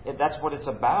 That's what it's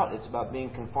about. It's about being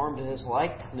conformed to His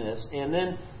likeness. And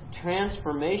then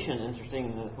transformation,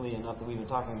 interestingly enough, that we've been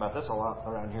talking about this a lot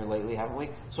around here lately, haven't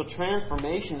we? So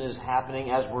transformation is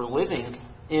happening as we're living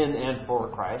in and for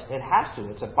Christ. It has to.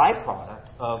 It's a byproduct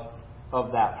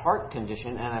of that heart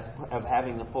condition and of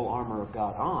having the full armor of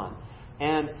God on.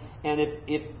 And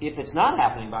if it's not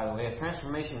happening, by the way, if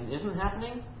transformation isn't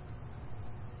happening,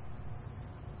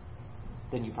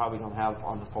 then you probably don't have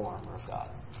on the full armor of God,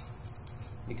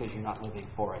 because you're not living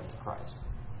for and in Christ.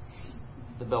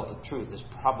 The belt of truth is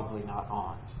probably not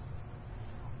on.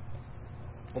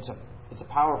 It's a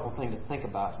powerful thing to think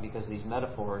about, because these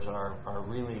metaphors are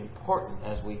really important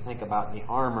as we think about the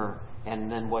armor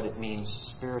and then what it means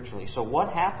spiritually. So what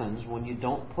happens when you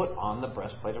don't put on the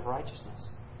breastplate of righteousness?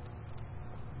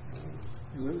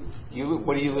 You lose.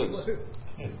 What do you lose?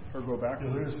 Or go back. You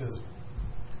lose his.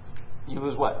 You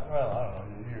lose what? Well, I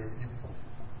don't know.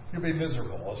 You'll be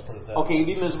miserable. Let's put it that way. Okay, you'll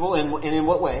be miserable, and in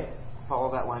what way? Follow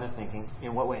that line of thinking.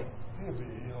 In what way? You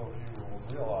will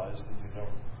realize that you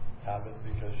don't have it,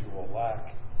 because you will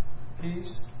lack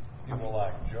peace, you will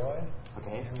lack joy,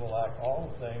 okay. You will lack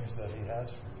all the things that He has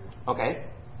for you. Okay.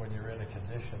 When you're in a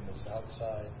condition that's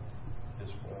outside His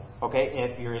will. Okay,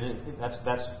 if you're in it,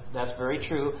 that's very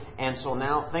true. And so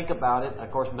now think about it.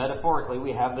 Of course, metaphorically,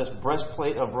 we have this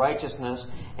breastplate of righteousness,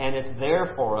 and it's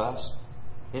there for us.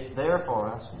 It's there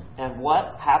for us. And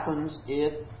what happens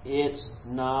if it's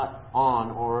not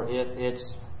on, or if it's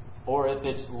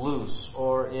loose,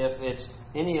 or if it's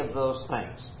any of those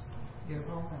things?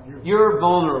 You're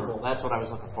vulnerable. That's what I was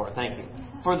looking for. Thank you.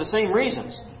 For the same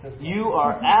reasons. You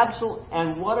are absolute.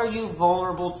 And what are you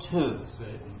vulnerable to?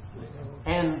 Satan.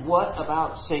 And what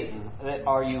about Satan?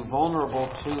 Are you vulnerable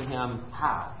to him?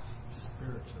 How?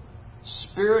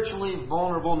 Spiritually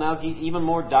vulnerable. Now, even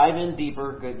more, dive in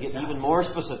deeper, get even more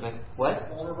specific. What?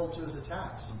 Vulnerable to his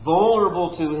attacks.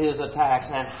 Vulnerable to his attacks.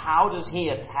 And how does he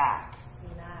attack?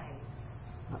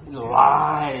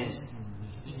 Lies.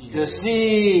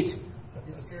 Deceit.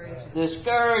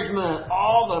 Discouragement.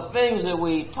 All the things that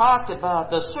we talked about.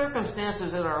 The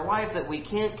circumstances in our life that we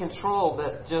can't control,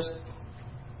 that just...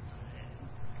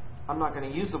 I'm not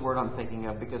going to use the word I'm thinking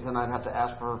of, because then I'd have to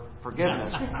ask for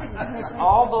forgiveness.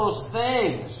 All those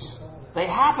things, they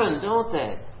happen, don't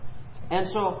they? And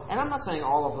I'm not saying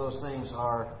all of those things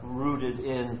are rooted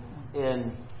in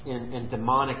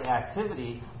demonic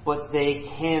activity, but they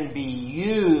can be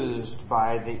used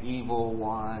by the evil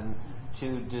one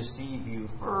to deceive you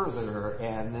further,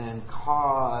 and then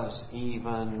cause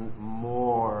even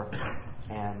more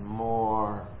and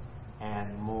more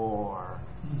and more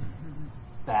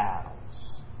battles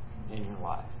in your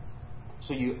life.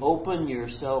 So you open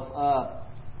yourself up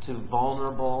to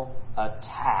vulnerable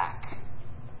attack.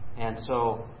 And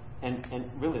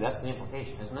really that's the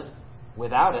implication, isn't it?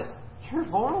 Without it, you're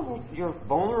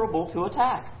vulnerable to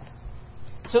attack.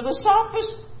 To the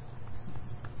sophist.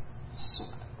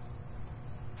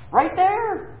 Right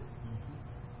there.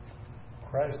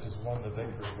 Christ has won the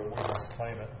victory, but we must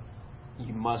claim it.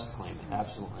 You must claim it,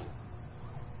 absolutely.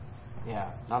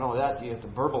 Yeah. Not only that, you have to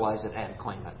verbalize it and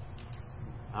claim it.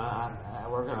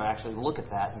 We're going to actually look at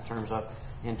that in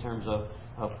terms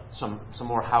of some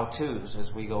more how-tos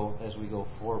as we go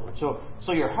forward. So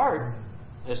your heart,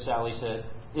 as Sally said,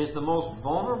 is the most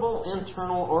vulnerable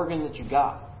internal organ that you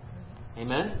got.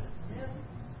 Amen? Yeah.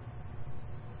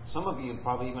 Some of you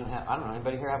probably even have, I don't know,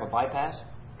 anybody here have a bypass?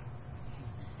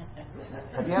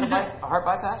 Have you had a heart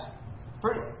bypass?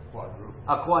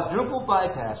 A quadruple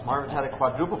bypass. Marvin's had a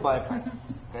quadruple bypass.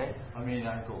 Okay? I mean,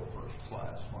 I go first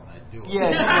class when I do it.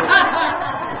 Yeah.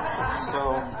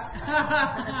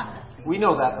 So we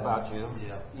know that about you.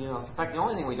 Yeah. You know, in fact, the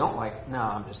only thing we don't like. No,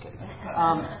 I'm just kidding.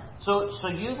 So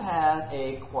you've had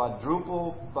a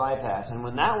quadruple bypass, and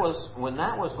when that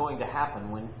was going to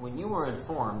happen, when you were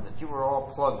informed that you were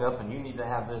all plugged up and you need to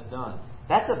have this done,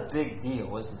 that's a big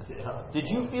deal, isn't it? Yeah. Did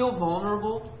you feel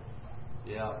vulnerable?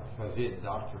 Yeah, because the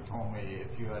doctor told me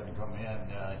if you hadn't come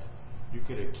in, you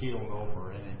could have keeled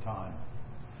over any time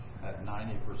at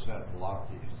 90%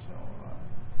 blockage. So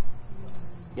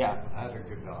yeah, I had a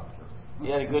good doctor. He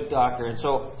had a good doctor. And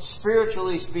so,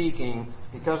 spiritually speaking,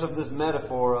 because of this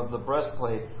metaphor of the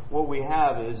breastplate, what we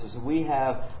have is we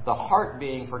have the heart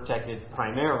being protected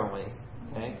primarily,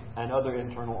 okay, and other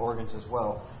internal organs as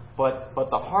well. But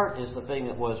the heart is the thing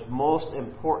that was most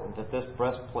important that this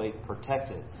breastplate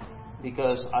protected.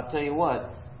 Because I'll tell you what,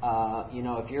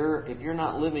 if you're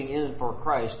not living in for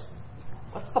Christ,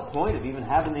 what's the point of even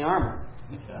having the armor?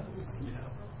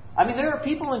 I mean, there are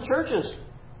people in churches,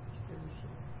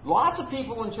 lots of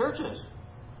people in churches,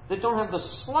 that don't have the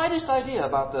slightest idea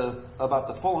about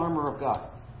the full armor of God.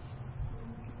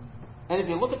 And if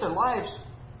you look at their lives,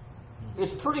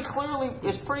 it's pretty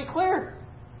clear.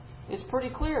 It's pretty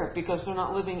clear because they're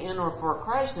not living in or for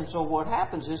Christ. And so what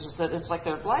happens is that it's like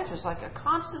their life is like a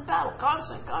constant battle.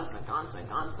 Constant.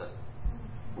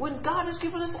 When God has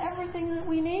given us everything that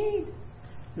we need.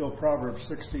 Proverbs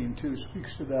 16:2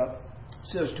 speaks to that. It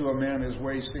says, to a man his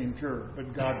ways seem pure,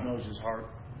 but God knows his heart.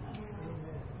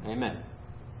 Amen.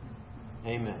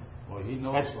 Well, He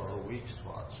knows our weak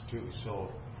spots too.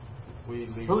 So we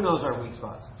leave. Who knows our weak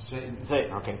spots?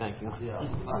 Satan. Okay, thank you. Yeah.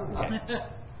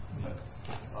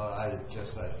 I should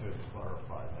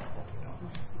clarify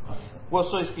that. Well,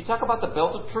 so if you talk about the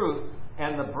belt of truth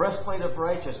and the breastplate of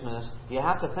righteousness, you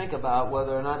have to think about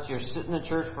whether or not you're sitting in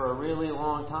church for a really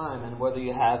long time and whether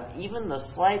you have even the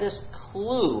slightest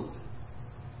clue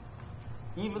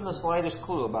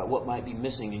about what might be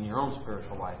missing in your own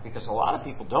spiritual life. Because a lot of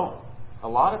people don't. A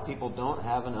lot of people don't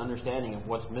have an understanding of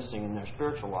what's missing in their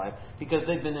spiritual life because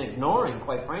they've been ignoring,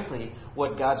 quite frankly,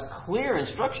 what God's clear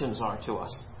instructions are to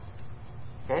us.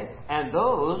 Okay? And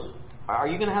those, are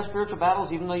you going to have spiritual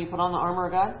battles even though you put on the armor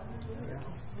of God?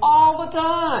 All the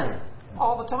time.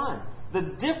 All the time. The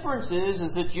difference is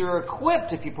that you're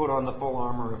equipped if you put on the full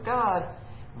armor of God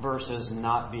versus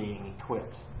not being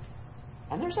equipped.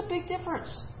 And there's a big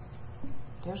difference.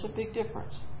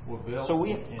 Well, Bill, so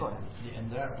in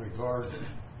that regard,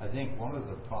 I think one of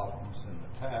the problems in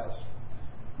the past,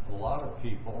 a lot of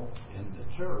people in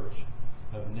the church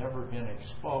have never been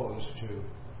exposed to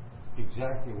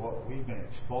exactly what we've been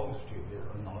exposed to here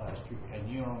in the last few. And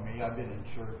you know me, I've been in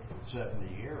church for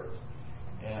 70 years,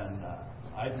 and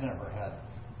I've never had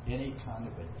any kind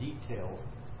of a detailed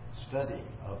study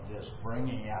of this,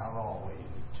 bringing out all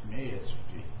these. To me, it's,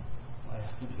 I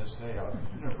have to say, I've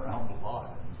been around a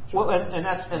lot. Well,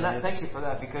 thank you for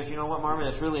that, because you know what, Marvin,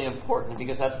 it's really important,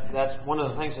 because that's one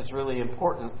of the things that's really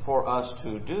important for us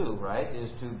to do, right,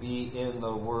 is to be in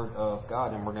the Word of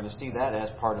God, and we're going to see that as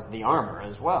part of the armor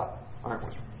as well, aren't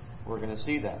we? We're going to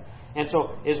see that. And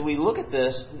so, as we look at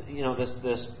this, you know,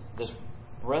 this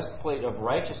breastplate of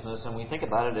righteousness, and we think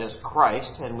about it as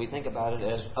Christ, and we think about it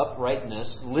as uprightness,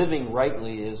 living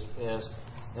rightly,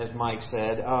 as Mike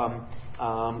said,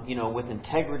 with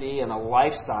integrity and a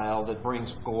lifestyle that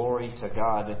brings glory to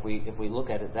God. If we look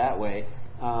at it that way,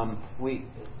 we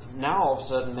now all of a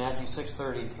sudden Matthew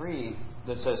 6:33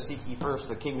 that says, "Seek ye first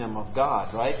the kingdom of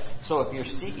God." Right. So if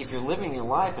you're living your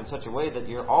life in such a way that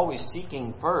you're always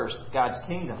seeking first God's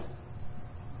kingdom,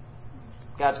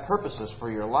 God's purposes for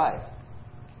your life,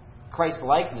 Christ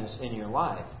likeness in your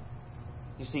life,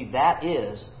 you see, that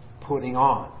is putting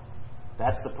on.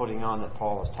 That's the putting on that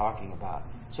Paul is talking about.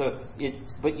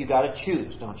 But you got to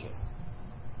choose, don't you?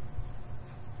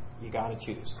 You got to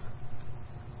choose.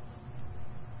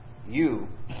 You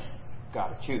got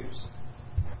to choose.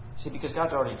 See, because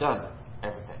God's already done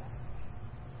everything.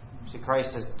 See,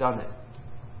 Christ has done it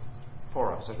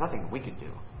for us. There's nothing we can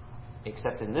do,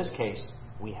 except in this case,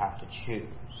 we have to choose.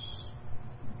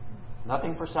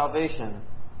 Nothing for salvation,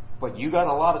 but you got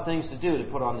a lot of things to do to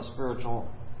put on the spiritual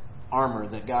armor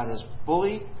that God has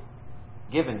fully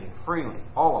given you, freely,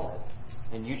 all of it.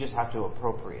 And you just have to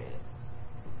appropriate it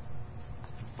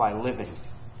by living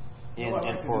in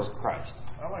and for Christ.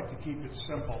 I like to keep it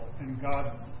simple. And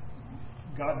God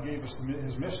gave us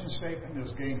His mission statement and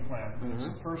His game plan. And it's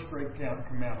the first great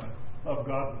commandment. Love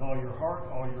God with all your heart,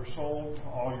 all your soul,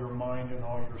 all your mind, and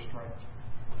all your strength.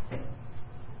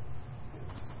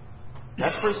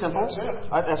 That's pretty simple. That's it.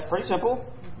 That's pretty simple.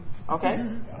 Okay.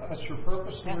 That's your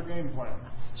purpose and your game plan.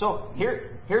 So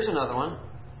here's another one.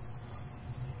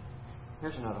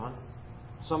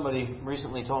 Somebody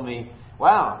recently told me,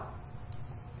 "Wow,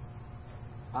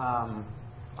 I'm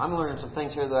learning some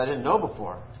things here that I didn't know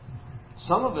before.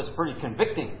 Some of it's pretty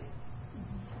convicting."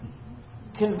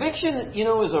 Conviction,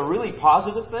 is a really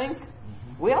positive thing.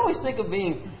 We always think of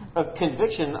being a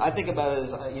conviction. I think about it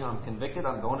as, I'm convicted,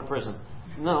 I'm going to prison.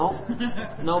 No,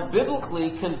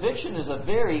 biblically, conviction is a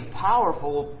very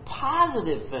powerful,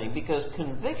 positive thing, because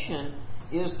conviction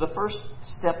is the first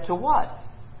step to what?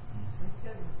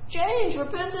 Change,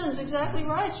 repentance, exactly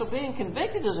right. So being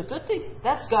convicted is a good thing.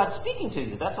 That's God speaking to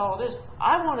you. That's all it is.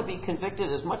 I want to be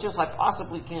convicted as much as I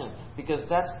possibly can because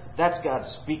that's God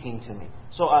speaking to me.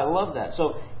 So I love that.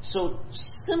 So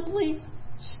simply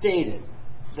stated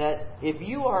that if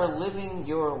you are living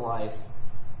your life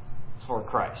for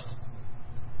Christ,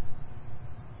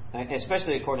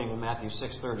 especially according to Matthew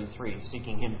 6:33,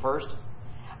 seeking Him first,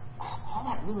 all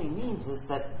that really means is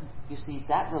that, you see,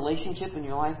 that relationship in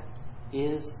your life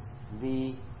is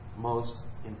the most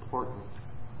important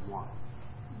one.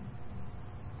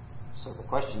 So the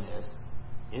question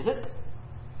is it?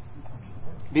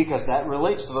 Because that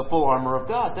relates to the full armor of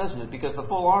God, doesn't it? Because the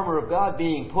full armor of God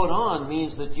being put on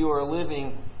means that you are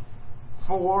living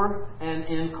for and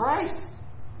in Christ.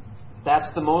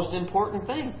 That's the most important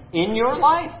thing in your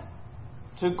life.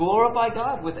 To glorify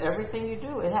God with everything you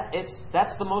do.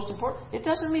 That's the most important. It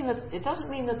doesn't mean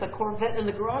that the Corvette in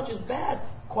the garage is bad.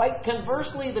 Quite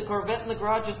conversely, the Corvette in the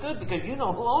garage is good because you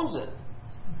know who owns it.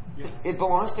 Yeah. It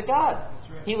belongs to God. That's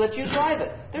right. He lets you drive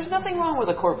it. There's nothing wrong with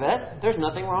a Corvette. There's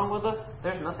nothing wrong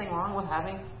with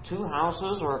having two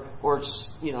houses or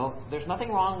there's nothing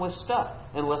wrong with stuff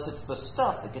unless it's the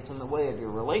stuff that gets in the way of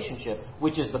your relationship,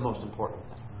 which is the most important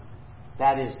thing.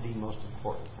 That is the most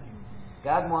important thing.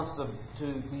 God wants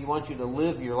He wants you to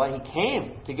live your life. He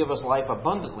came to give us life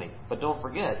abundantly. But don't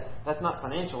forget, that's not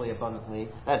financially abundantly.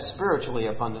 That's spiritually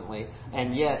abundantly.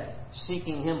 And yet,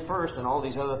 seeking Him first and all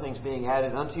these other things being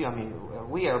added unto you. I mean,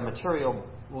 we are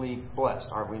materially blessed,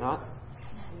 are we not?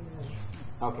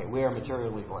 Okay, we are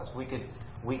materially blessed. We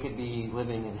could be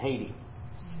living in Haiti.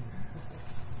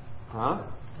 Huh?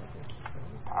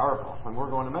 Powerful. And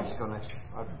we're going to Mexico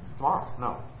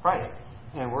Friday.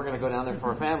 And we're going to go down there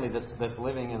for a family that's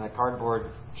living in a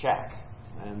cardboard shack.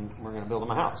 And we're going to build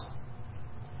them a house.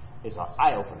 It's an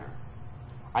eye-opener.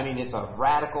 I mean, it's a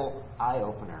radical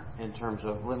eye-opener in terms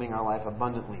of living our life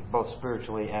abundantly, both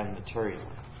spiritually and materially.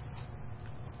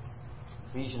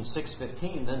 Ephesians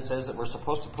 6:15 then says that we're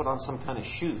supposed to put on some kind of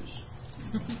shoes.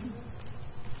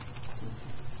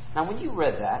 Now, when you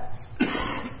read that,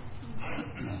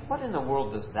 what in the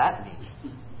world does that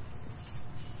mean?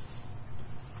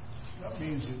 That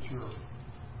means that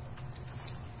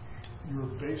you're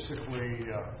basically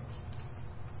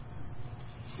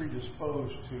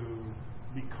predisposed to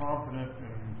be confident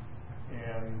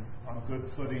and on good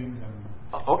footing and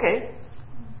okay.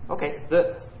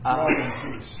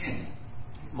 peace.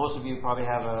 Most of you probably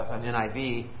have an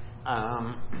NIV,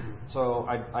 so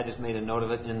I just made a note of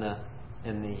it in the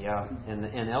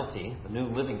NLT, the New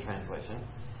Living Translation.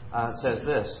 It says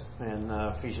this in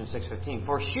Ephesians 6:15: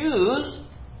 for shoes,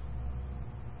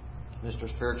 Mr.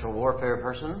 Spiritual Warfare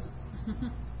person,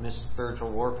 Miss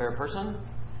Spiritual Warfare person,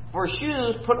 for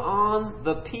shoes, put on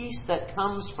the peace that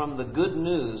comes from the good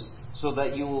news so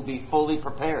that you will be fully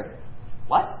prepared.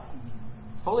 What?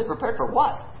 Fully prepared for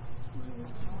what?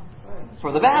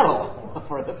 For the battle.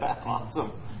 For the battle.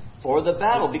 Awesome. For the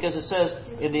battle. Because it says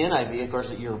in the NIV, of course,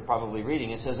 that you're probably reading,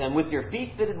 it says, and with your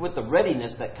feet fitted with the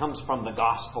readiness that comes from the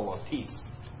gospel of peace.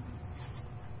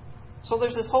 So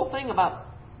there's this whole thing about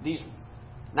these.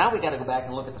 Now we got to go back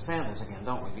and look at the sandals again,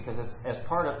 don't we? Because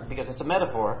it's a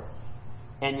metaphor,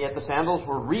 and yet the sandals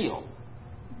were real.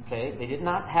 Okay, they did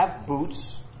not have boots.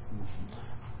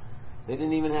 They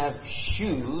didn't even have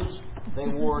shoes. They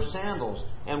wore sandals.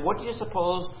 And what do you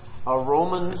suppose a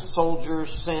Roman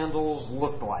soldier's sandals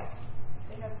looked like?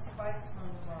 They had spikes on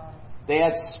the bottom. They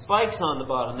had spikes on the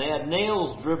bottom. They had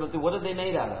nails driven through. What are they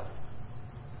made out of?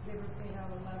 They were made out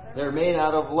of leather. They're made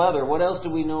out of leather. What else do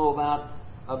we know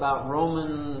about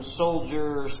Roman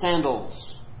soldier sandals?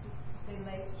 They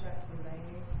laced up the leg.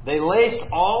 They laced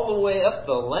all the way up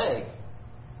the leg.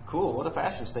 Cool. What a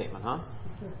fashion statement, huh?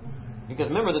 Because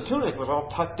remember, the tunic was all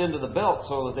tucked into the belt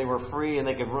so that they were free and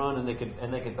they could run and they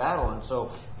could battle. And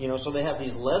so, so they have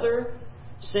these leather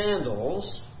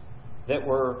sandals that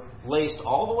were laced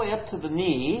all the way up to the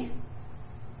knee,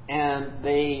 and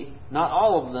they, not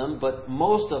all of them, but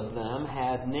most of them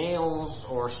had nails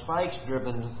or spikes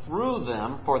driven through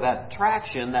them for that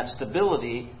traction, that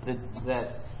stability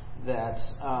that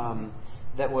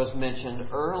was mentioned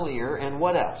earlier. And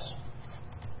what else?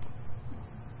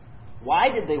 Why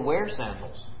did they wear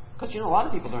sandals? Because, a lot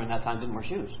of people during that time didn't wear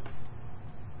shoes.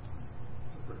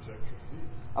 To protect your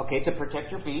feet. Okay, to protect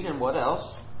your feet, and what else?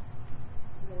 So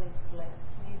they wouldn't slip,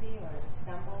 maybe, or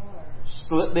stumble,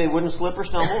 or... They wouldn't slip or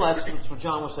stumble. That's what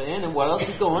John was saying. And what else?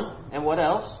 Keep going. And what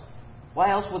else? Why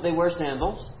else would they wear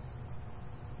sandals?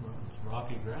 Well, it's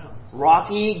rocky ground.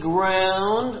 Rocky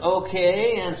ground.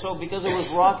 Okay. And so because it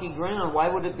was rocky ground, why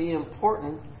would it be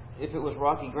important if it was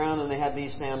rocky ground and they had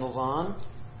these sandals on?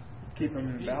 Keep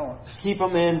them in balance. Keep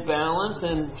them in balance,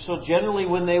 and so generally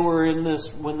when they were in this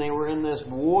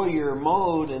warrior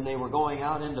mode and they were going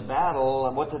out into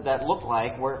battle, what did that look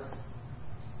like? Where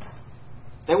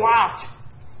they walked.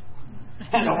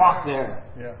 Had to walk there.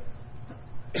 Yeah.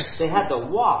 They had to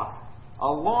walk a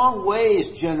long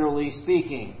ways, generally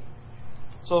speaking.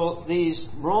 So these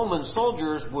Roman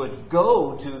soldiers would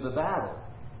go to the battle.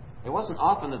 It wasn't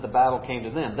often that the battle came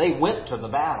to them. They went to the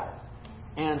battle.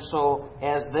 And so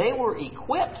as they were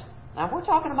equipped, now we're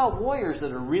talking about warriors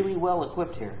that are really well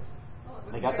equipped here.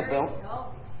 They got the belt.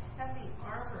 Heavy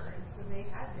armor, and so they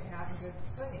had to have a good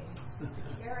footing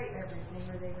to carry everything,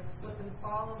 or they would slip and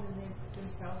fall, and then they put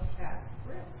themselves at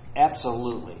risk.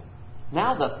 Absolutely.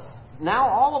 Now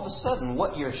all of a sudden,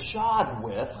 what you're shod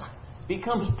with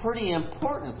becomes pretty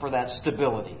important for that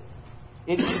stability.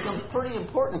 It becomes pretty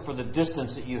important for the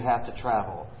distance that you have to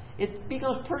travel. It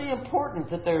becomes pretty important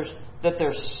that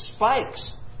there's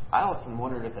spikes. I often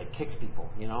wondered if they kicked people.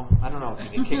 I don't know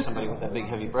if you could kick somebody with that big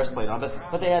heavy breastplate on,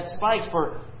 but they had spikes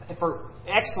for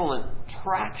excellent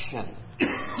traction.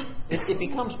 It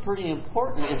becomes pretty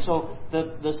important, and so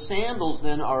the sandals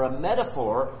then are a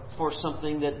metaphor for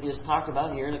something that is talked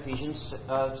about here in Ephesians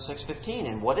 6:15.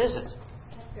 And what is it?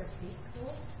 Keep their feet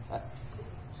cool.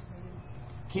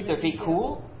 Keep their feet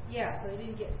cool? Yeah, so they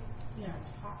didn't get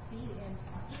hot feet and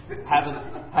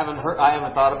haven't heard. I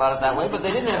haven't thought about it that way, but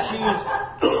they didn't have shoes.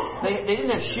 They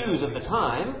didn't have shoes at the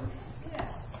time.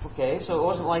 Okay, so it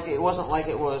wasn't like it was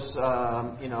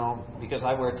because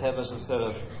I wear Tevas instead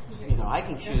of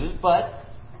hiking shoes, but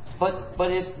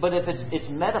if it's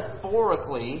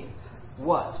metaphorically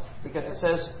what? Because it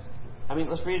says,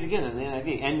 let's read it again in the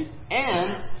NIV.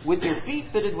 And with your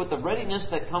feet fitted with the readiness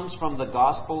that comes from the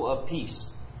gospel of peace.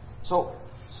 So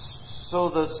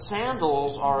the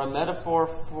sandals are a metaphor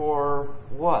for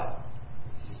what?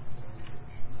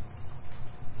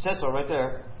 It says so right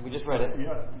there. We just read it.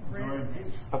 Yeah, joy and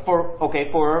peace.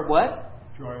 For what?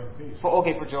 Joy and peace.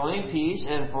 For joy and peace,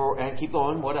 and keep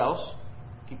going. What else?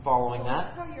 Keep following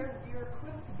that. So you're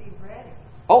equipped to be ready.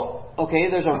 Oh, okay.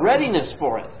 There's a readiness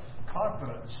for it.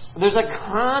 Confidence. There's a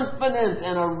confidence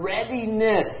and a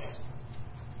readiness.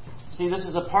 See, this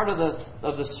is a part of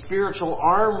the spiritual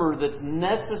armor that's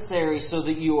necessary so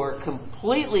that you are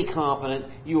completely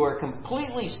confident, you are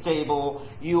completely stable,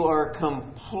 you are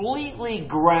completely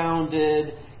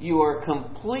grounded, you are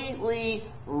completely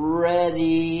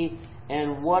ready.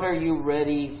 And what are you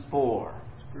ready for?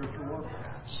 Spiritual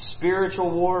warfare. Spiritual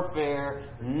warfare.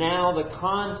 Now the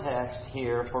context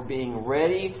here for being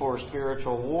ready for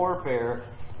spiritual warfare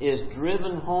is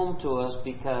driven home to us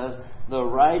because the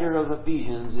writer of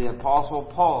Ephesians, the Apostle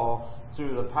Paul,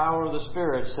 through the power of the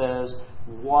Spirit, says,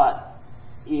 what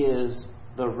is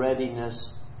the readiness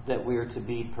that we are to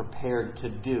be prepared to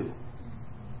do?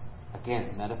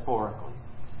 Again, metaphorically.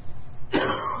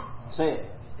 Say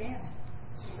it. Stand.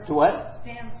 To what?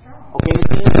 Stand strong. Okay,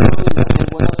 stand strong. And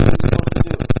what else are we supposed to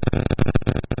do?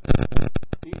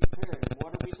 Be prepared. And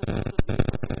what are we supposed to be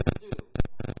prepared to do?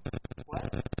 What?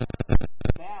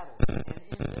 Battle. And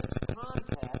in this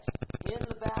context, in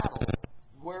the battle,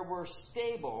 where we're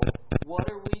stable, what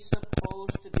are we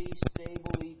supposed to be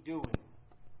stably doing?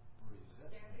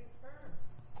 Standing firm.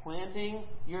 Planting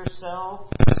yourself,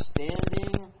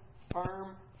 standing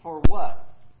firm for what?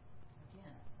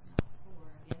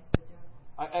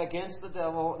 Against the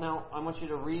devil. Now, I want you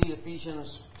to read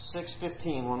Ephesians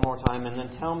 6:15 one more time, and then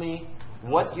tell me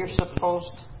what you're supposed.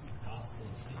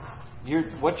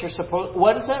 What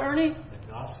is that, Ernie? The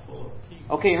gospel of peace.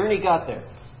 Okay, Ernie got there.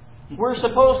 We're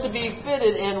supposed to be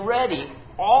fitted and ready.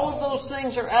 All of those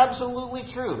things are absolutely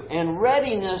true. And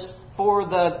readiness for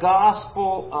the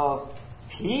gospel of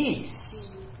peace.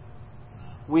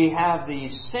 We have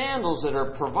these sandals that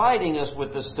are providing us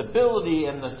with the stability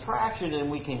and the traction,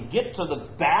 and we can get to the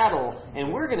battle,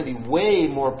 and we're going to be way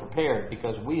more prepared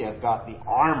because we have got the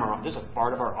armor on. This is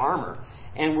part of our armor.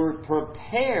 And we're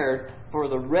prepared for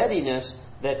the readiness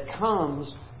that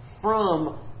comes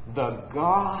from the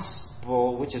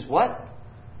gospel, which is what?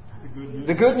 The good news.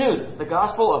 The good news. The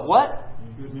gospel of what?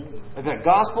 Good news. The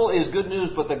gospel is good news,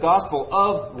 but the gospel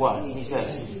of what? He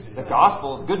says. The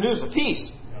gospel is good news of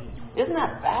peace. Isn't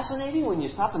that fascinating when you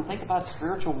stop and think about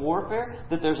spiritual warfare?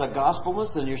 That there's a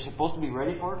gospelness and you're supposed to be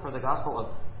ready for it, for the gospel of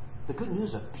the good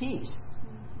news of peace.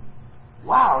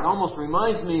 Wow, it almost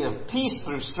reminds me of peace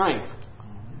through strength.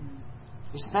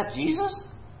 Isn't that Jesus?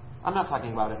 I'm not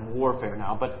talking about it in warfare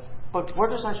now, but where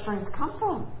does our strength come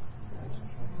from?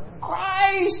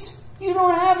 Christ! You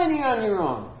don't have any on your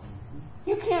own.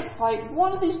 You can't fight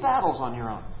one of these battles on your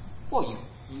own. Well,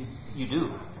 you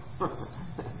do.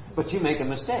 But you make a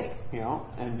mistake,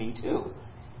 and me too.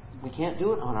 We can't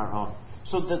do it on our own.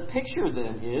 So the picture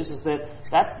then is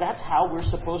that's how we're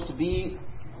supposed to be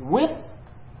with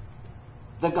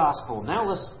the gospel. Now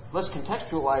let's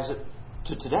contextualize it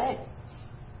to today.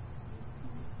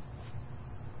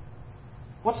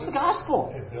 What's the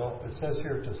gospel? Hey, Bill, it says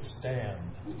here to stand.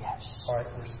 Yes. All right,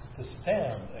 we're to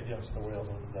stand against the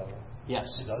wiles of the devil.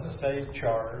 Yes. It doesn't say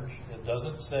charge. It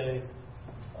doesn't say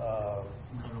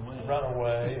run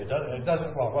away. It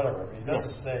doesn't. Well, whatever. It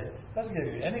doesn't say. It doesn't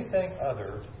give you anything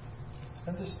other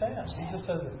than to stand. He just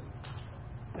says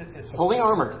it's fully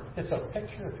armored. It's a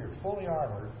picture. If you're fully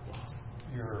armored,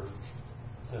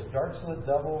 there's darts of the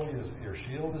devil. Your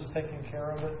shield is taking care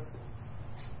of it.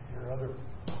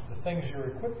 The things you're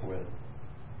equipped with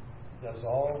does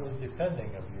all the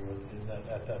defending of you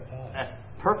at that time.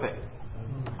 Perfect.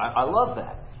 I love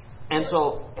that. And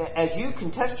so, as you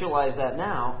contextualize that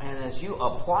now, and as you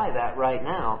apply that right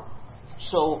now,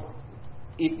 so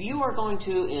if you are going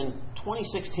to, in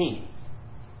 2016,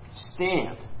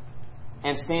 stand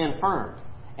firm,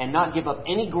 and not give up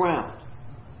any ground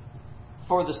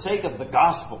for the sake of the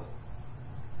gospel,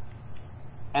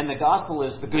 and the gospel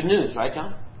is the good news, right,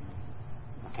 John?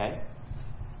 Okay.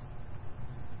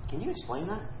 Can you explain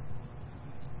that?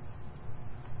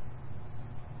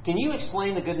 Can you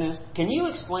explain the good news? Can you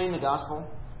explain the gospel?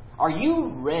 Are you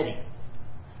ready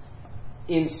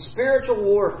in spiritual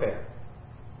warfare?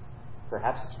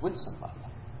 Perhaps it's with somebody.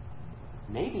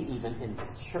 Maybe even in the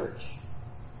church.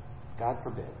 God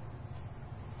forbid.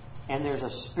 And there's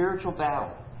a spiritual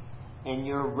battle. And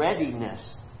your readiness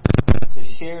to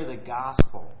share the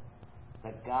gospel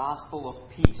of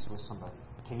peace with somebody.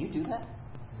 Can you do that?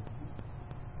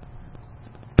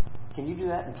 Can you do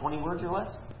that in 20 words or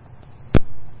less?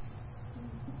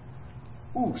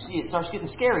 Ooh, see, it starts getting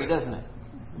scary, doesn't it?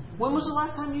 When was the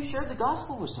last time you shared the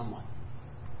gospel with someone?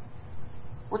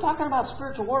 We're talking about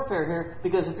spiritual warfare here,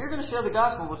 because if you're going to share the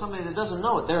gospel with somebody that doesn't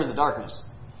know it, they're in the darkness.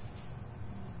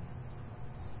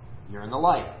 You're in the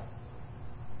light.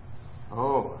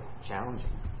 Oh, challenging.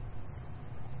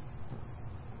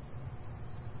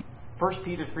 1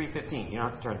 Peter 3:15. You don't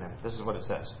have to turn there. This is what it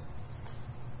says.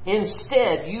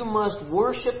 Instead, you must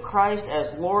worship Christ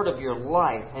as Lord of your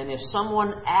life. And if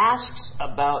someone asks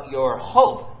about your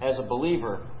hope as a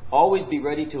believer, always be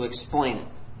ready to explain it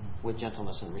with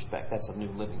gentleness and respect. That's a New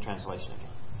Living Translation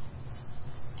again.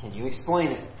 Can you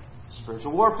explain it?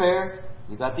 Spiritual warfare.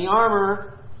 You got the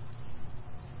armor.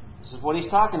 This is what he's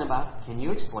talking about. Can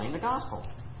you explain the gospel?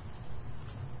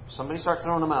 Somebody start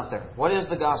throwing them out there. What is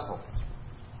the gospel?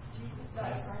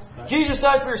 Jesus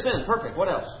died for your sins. Perfect. What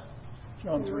else?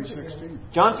 John 3:16.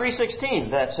 John 3:16.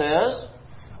 That says,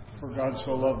 "For God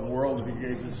so loved the world that He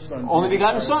gave His Son." Only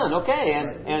begotten Son. Okay,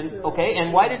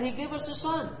 and why did He give us His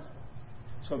Son?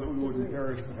 So that we wouldn't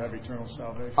perish but have eternal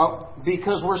salvation.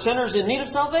 Because we're sinners in need of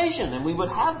salvation, and we would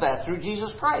have that through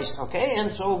Jesus Christ. Okay,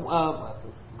 and so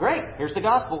great. Here's the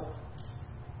gospel.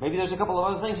 Maybe there's a couple of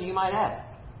other things that you might add.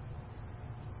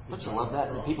 Don't you love that?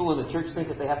 People in the church think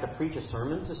that they have to preach a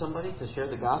sermon to somebody to share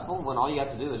the gospel, when all you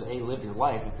have to do is live your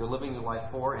life. If you're living your life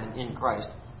for and in Christ,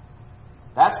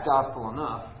 that's gospel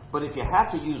enough. But if you have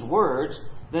to use words,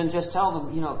 then just tell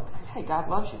them, hey, God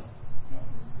loves you.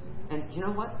 And you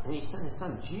know what? And He sent His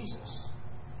Son, Jesus.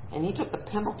 And He took the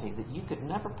penalty that you could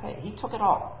never pay. He took it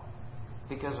all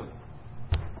because of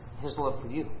His love for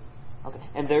you. Okay.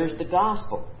 And there's the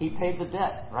gospel. He paid the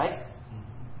debt, right?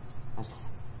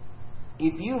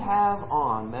 If you have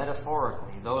on,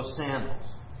 metaphorically, those sandals,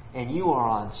 and you are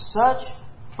on such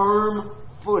firm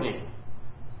footing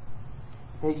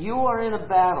that you are in a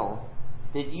battle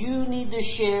that you need to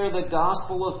share the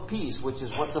gospel of peace, which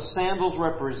is what the sandals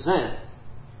represent,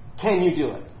 can you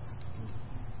do it?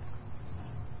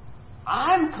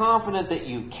 I'm confident that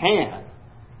you can.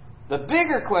 The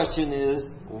bigger question is,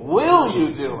 will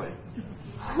you do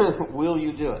it? Will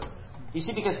you do it? You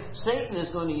see, because Satan is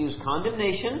going to use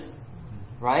condemnation,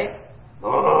 right?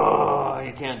 Oh,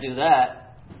 you can't do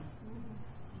that.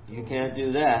 You can't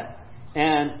do that.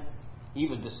 And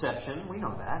even deception, we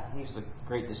know that. He's the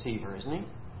great deceiver, isn't he?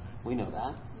 We know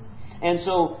that. And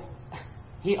so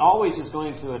he always is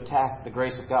going to attack the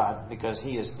grace of God, because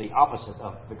he is the opposite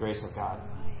of the grace of God.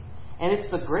 And it's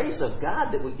the grace of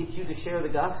God that would get you to share the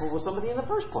gospel with somebody in the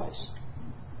first place.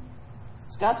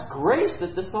 It's God's grace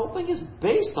that this whole thing is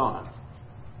based on.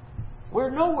 We're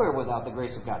nowhere without the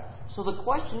grace of God. So the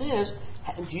question is,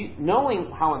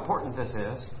 knowing how important this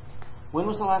is, when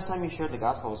was the last time you shared the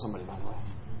gospel with somebody, by the way?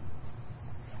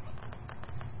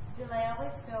 Bill, I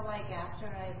always feel like after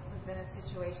I was in a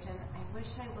situation, I wish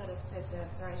I would have said this,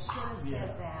 or I should have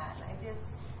said that.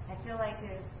 I feel like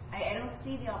I don't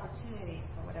see the opportunity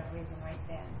for whatever reason right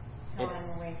then, so I'm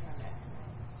away from it.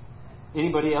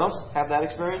 Anybody else have that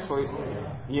experience where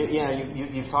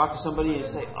you talk to somebody and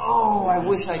you say, "Oh, I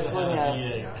wish I could have."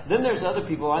 Yeah. Then there's other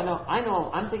people I know.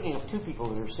 I'm thinking of two people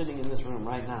that are sitting in this room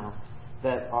right now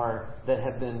that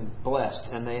have been blessed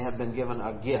and they have been given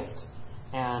a gift,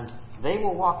 and they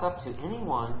will walk up to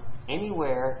anyone,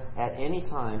 anywhere, at any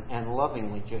time, and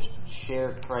lovingly just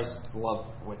share Christ's love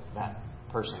with that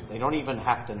person. They don't even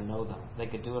have to know them. They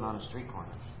could do it on a street corner.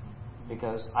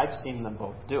 Because I've seen them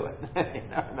both do it.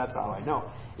 And that's how I know.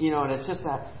 And it's just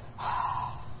that,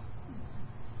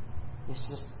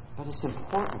 but it's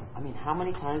important. I mean, how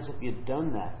many times have you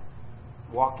done that?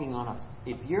 Walking on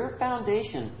if your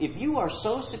foundation, if you are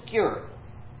so secure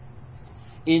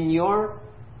in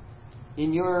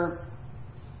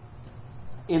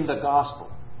the gospel,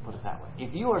 put it that way.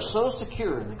 If you are so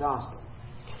secure in the gospel,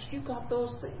 you got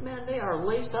those things, man, they are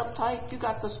laced up tight, you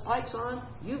got the spikes on,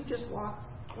 you've just walked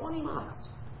 20 miles.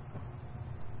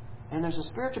 And there's a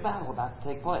spiritual battle about to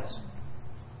take place.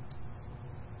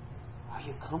 Are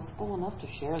you comfortable enough to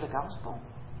share the gospel?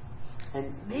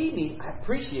 And maybe I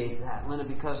appreciate that, Linda,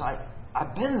 because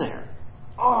I've been there.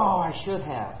 Oh, I should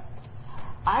have.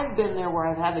 I've been there where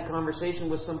I've had the conversation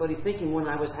with somebody thinking when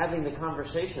I was having the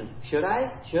conversation, should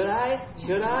I? Should I?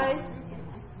 Should I?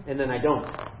 And then I don't.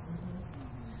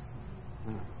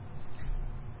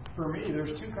 For me,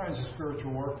 there's two kinds of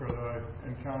spiritual warfare that I've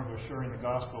encountered with sharing the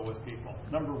gospel with people.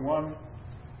 Number one,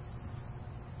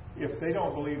 if they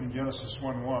don't believe in Genesis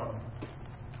 1:1,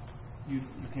 you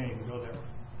can't even go there.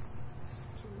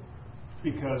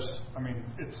 Because,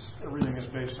 everything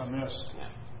is based on this.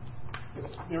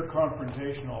 If they're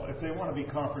confrontational, if they want to be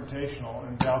confrontational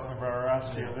and doubt the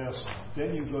veracity of this,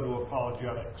 then you go to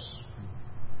apologetics.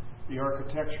 The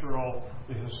architectural,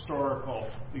 the historical,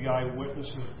 the eyewitness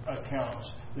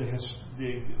accounts,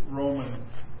 the Roman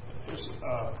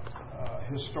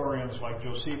historians like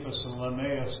Josephus and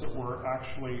Linnaeus that were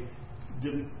actually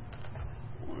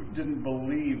didn't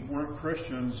believe, weren't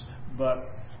Christians, but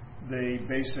they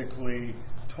basically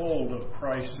told of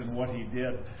Christ and what he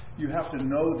did. You have to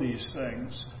know these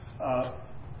things.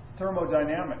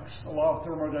 Thermodynamics, the law of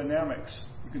thermodynamics.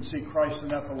 You can see Christ in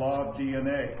that, the law of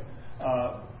DNA.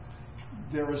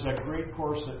 There is a great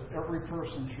course that every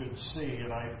person should see,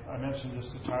 and I mentioned this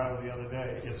to Tyler the other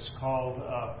day. It's called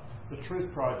The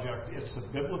Truth Project. It's the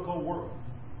biblical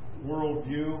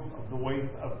worldview of the way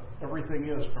of everything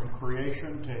is, from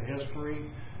creation to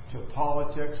history to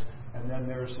politics, and then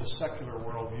there's the secular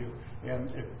worldview.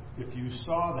 And if you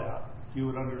saw that, you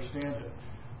would understand it.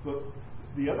 But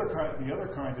the other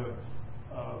kind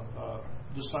of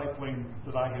discipling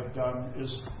that I have done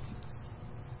is,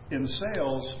 in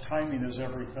sales, timing is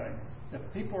everything. If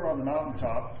people are on the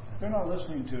mountaintop, they're not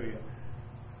listening to you.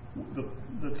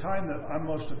 The time that I'm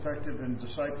most effective in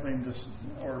discipling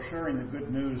or sharing the good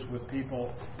news with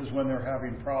people is when they're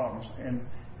having problems, and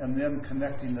then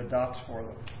connecting the dots for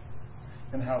them,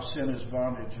 and how sin is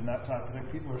bondage and that type of thing.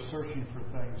 People are searching for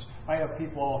things. I have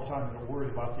people all the time that are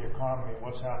worried about the economy,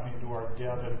 what's happening to our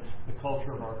debt and the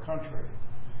culture of our country.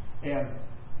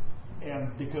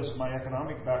 And because of my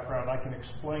economic background, I can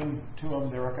explain to them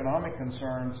their economic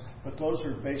concerns, but those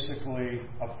are basically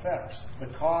effects. The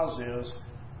cause is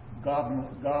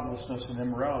godlessness and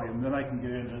immorality, and then I can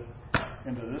get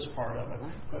into this part of it.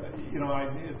 But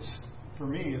for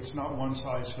me, it's not one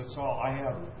size fits all. I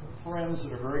have friends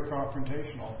that are very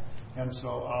confrontational, and so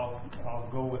I'll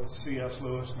go with C.S.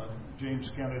 Lewis and James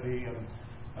Kennedy and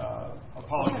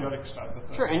apologetics type of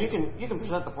thing. Sure, and you can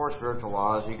present the 4 spiritual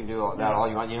laws. You can do all that all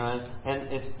you want,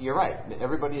 and you're right.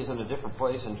 Everybody is in a different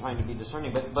place and trying to be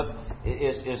discerning, but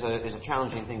it is a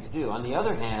challenging thing to do. On the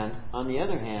other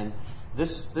hand, this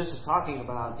is talking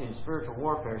about, in spiritual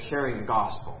warfare, sharing the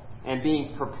gospel and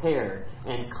being prepared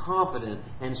and confident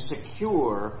and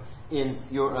secure in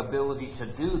your ability to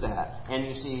do that. And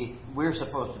you see, we're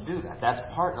supposed to do that. That's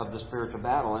part of the spiritual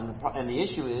battle. And the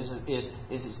issue is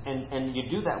and you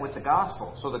do that with the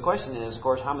gospel. So the question is, of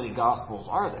course, how many gospels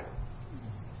are there?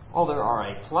 Oh, there are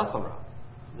a plethora.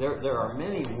 There are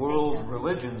many world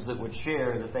religions that would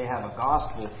share that they have a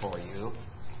gospel for you.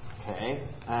 Okay,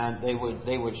 and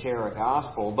they would share a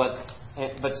gospel, but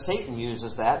Satan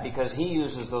uses that because he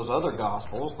uses those other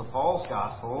gospels, the false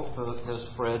gospels, to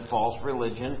spread false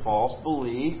religion, false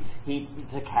belief,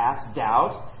 to cast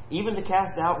doubt, even to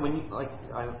cast doubt when you,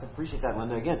 I appreciate that,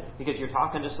 Linda, again, because you're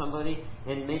talking to somebody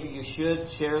and maybe you should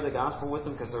share the gospel with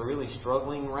them because they're really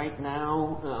struggling right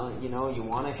now. You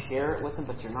want to share it with them,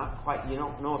 but you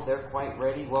don't know if they're quite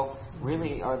ready. Well,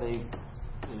 really, are they?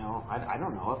 I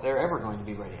don't know if they're ever going to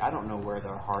be ready. I don't know where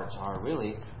their hearts are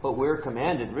really. But we're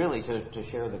commanded really to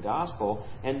share the gospel.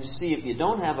 And see, if you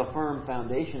don't have a firm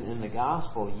foundation in the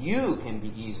gospel, you can be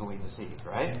easily deceived,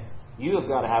 right? You have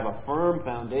got to have a firm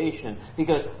foundation,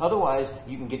 because otherwise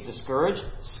you can get discouraged,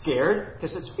 scared,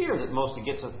 because it's fear that mostly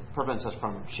prevents us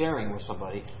from sharing with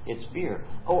somebody. It's fear.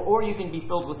 Or you can be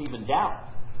filled with even doubt,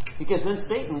 because then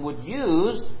Satan would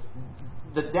use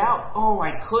the doubt,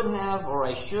 I could have or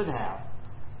I should have.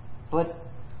 But,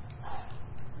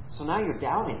 so now you're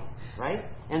doubting, right?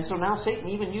 And so now Satan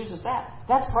even uses that.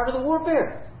 That's part of the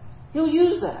warfare. He'll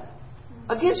use that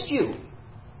against you.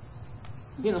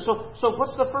 So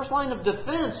what's the first line of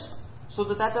defense so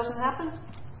that doesn't happen?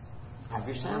 Have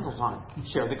your sandals on.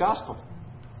 Share the gospel.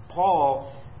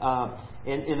 Paul,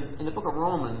 in the book of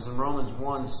Romans, in Romans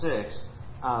 1:6,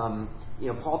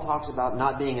 Paul talks about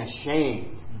not being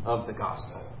ashamed of the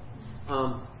gospel.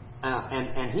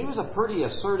 And he was a pretty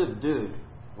assertive dude,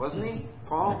 wasn't he,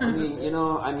 Paul?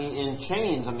 In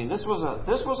chains. This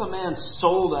was a man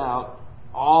sold out,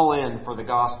 all in for the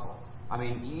gospel.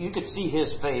 You could see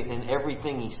his faith in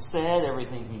everything he said,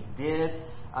 everything he did.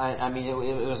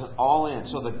 It was all in.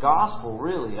 So the gospel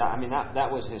really, that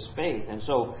was his faith. And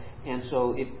so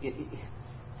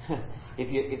if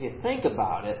you think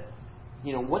about it,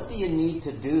 what do you need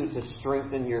to do to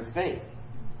strengthen your faith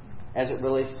as it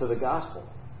relates to the gospel?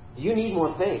 Do you need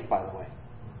more faith, by the way?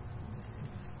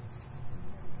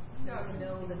 No,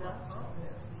 the gospel.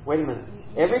 Wait a minute.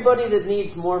 Everybody that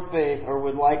needs more faith or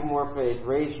would like more faith,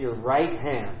 raise your right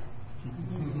hand.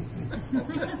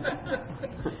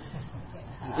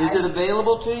 Is it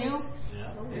available to you?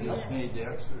 You just need to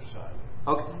exercise it.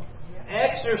 Okay.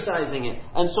 Exercising it.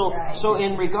 And so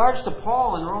in regards to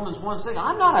Paul in Romans 1:6,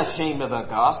 I'm not ashamed of the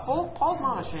gospel. Paul's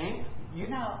not ashamed.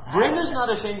 Brenda's not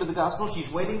ashamed of the gospel. She's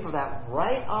waiting for that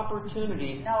right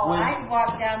opportunity. I'd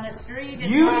walk down the street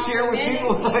and talk to many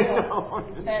people.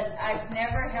 But I've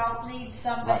never helped lead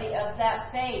somebody of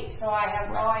that faith, so I have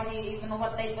no idea even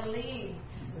what they believe.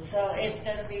 So it's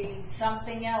going to be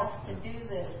something else to do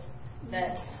this.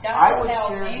 That doesn't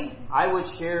help me. I would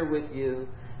share with you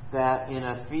that in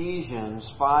Ephesians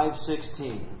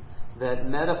 5:16, that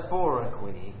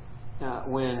metaphorically,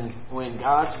 when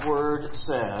God's Word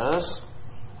says,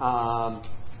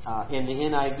 in the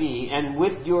NIV, and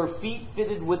with your feet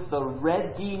fitted with the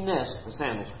readiness, the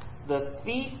sandals, the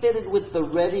feet fitted with the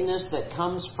readiness that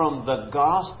comes from the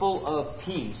gospel of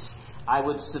peace, I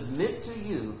would submit to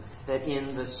you that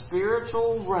in the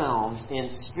spiritual realms, in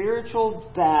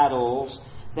spiritual battles,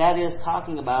 that is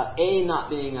talking about A, not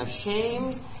being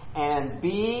ashamed, and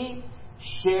B,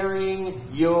 sharing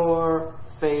your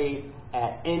faith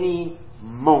at any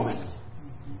moment.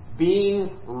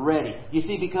 Being ready. You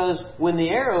see, because when the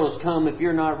arrows come, if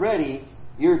you're not ready,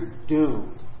 you're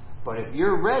doomed. But if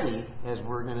you're ready, as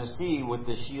we're going to see with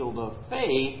the shield of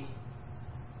faith,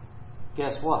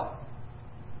 guess what?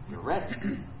 You're ready.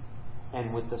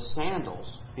 And with the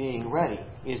sandals, being ready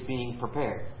is being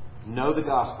prepared. Know the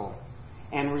gospel.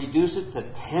 And reduce it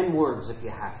to 10 words if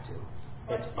you have to.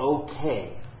 It's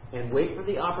okay. And wait for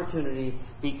the opportunity,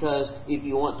 because if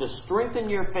you want to strengthen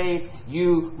your faith,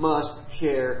 you must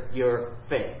share your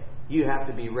faith. You have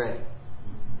to be ready.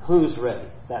 Who's ready?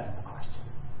 That's the question.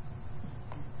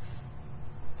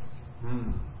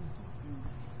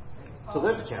 So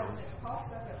there's a challenge. Paul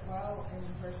says it well in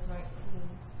verse 19.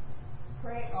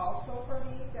 Pray also for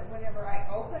me that whenever I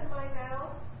open my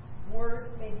mouth, words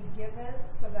may be given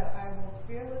so that I will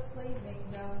fearlessly make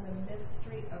known the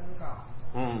mystery of the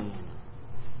gospel.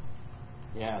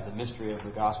 Yeah, the mystery of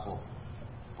the gospel.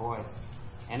 Boy.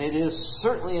 And it is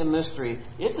certainly a mystery.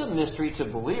 It's a mystery to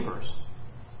believers.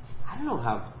 I don't know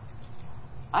how.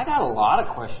 I got a lot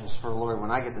of questions for the Lord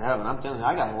when I get to heaven. I'm telling you,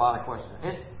 I got a lot of questions.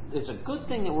 It's a good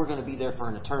thing that we're going to be there for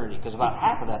an eternity, because about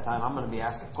half of that time I'm going to be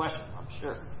asking questions, I'm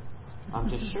sure. I'm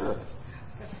just sure of it.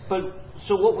 But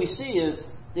so what we see is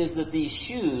that these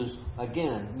shoes,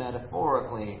 again,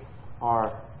 metaphorically,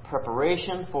 are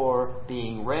preparation for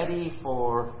being ready,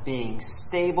 for being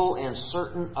stable and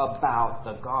certain about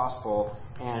the gospel,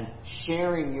 and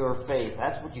sharing your faith.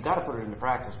 That's what you got to put it into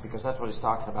practice, because that's what he's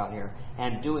talking about here.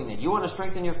 And doing it. You want to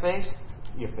strengthen your faith?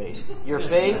 Your faith. Your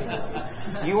faith?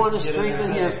 You want to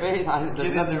strengthen your faith?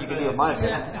 There's nothing you can do with my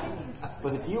faith.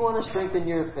 But if you want to strengthen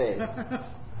your faith,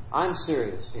 I'm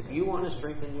serious. If you want to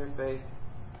strengthen your faith,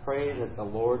 pray that the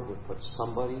Lord would put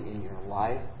somebody in your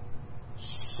life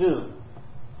soon.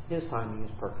 His timing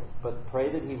is perfect. But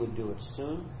pray that He would do it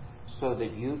soon, so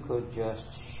that you could just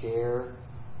share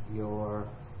your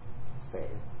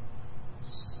faith.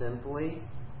 Simply,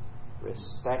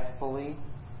 respectfully,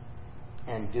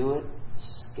 and do it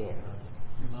scared.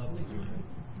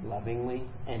 lovingly,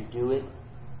 and do it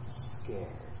scared.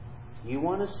 You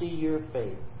want to see your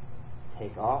faith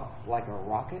take off like a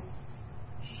rocket?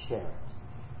 Share it.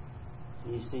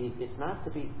 You see,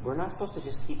 we're not supposed to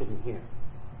just keep it in here.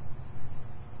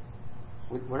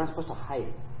 We're not supposed to hide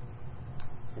it.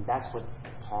 And that's what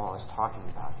Paul is talking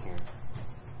about here.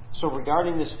 So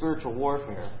regarding this spiritual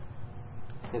warfare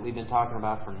that we've been talking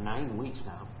about for 9 weeks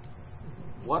now,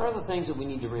 what are the things that we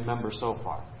need to remember so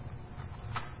far?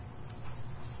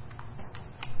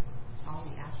 All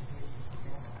the attributes of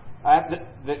God.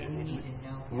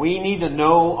 We need to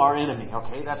know our enemy.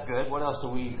 Okay, that's good. What else do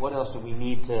we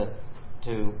need to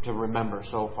remember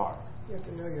so far? You have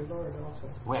to know your Lord also.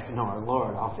 We have to know our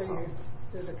Lord also. So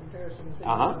there's a comparison.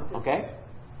 Okay.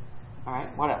 All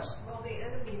right. What else? Well, the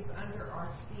enemy is under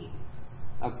our feet.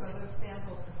 Okay. So those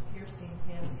sandals are piercing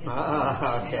him in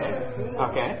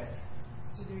Okay.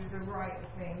 to do the right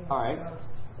thing. All right.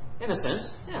 In a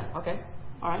sense. Yeah. Okay.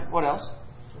 All right. What else?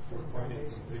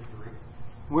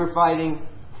 We're fighting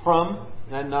from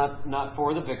and not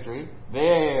for the victory.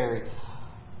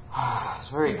 It's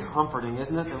very comforting,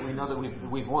 isn't it, that we know that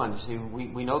we've won. See,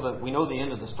 we know the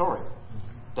end of the story.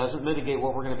 Doesn't mitigate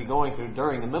what we're going to be going through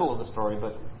during the middle of the story,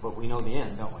 but we know the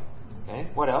end, don't we? Okay.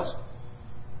 What else?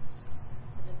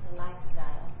 It's a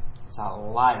lifestyle. It's our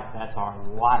life. That's our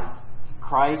life.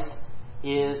 Christ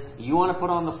is. You want to put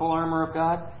on the full armor of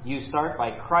God? You start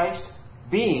by Christ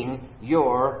being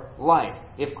your life.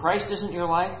 If Christ isn't your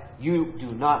life, you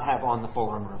do not have on the full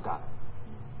armor of God.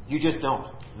 You just don't.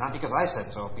 Not because I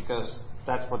said so, because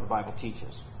that's what the Bible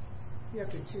teaches. You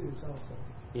have to choose also.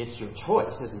 It's your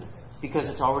choice, isn't it? Because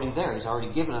it's already there. He's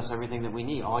already given us everything that we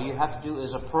need. All you have to do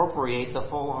is appropriate the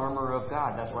full armor of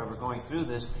God. That's why we're going through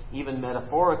this. Even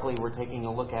metaphorically, we're taking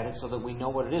a look at it so that we know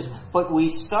what it is. But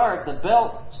the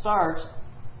belt starts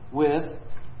with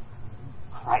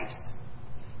Christ.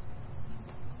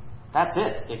 That's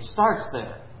it. It starts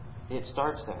there. It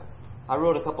starts there. I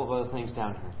wrote a couple of other things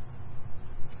down here.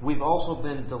 We've also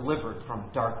been delivered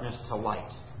from darkness to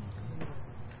light.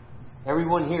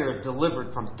 Everyone here is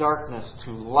delivered from darkness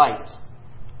to light.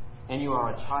 And you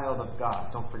are a child of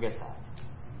God. Don't forget that.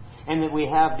 And that we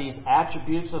have these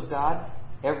attributes of God,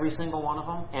 every single one of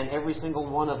them, and every single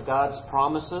one of God's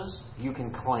promises, you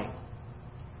can claim.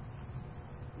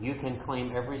 You can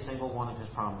claim every single one of His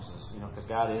promises. Because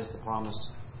God is the promise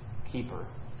keeper.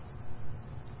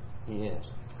 He is.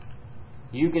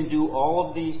 You can do all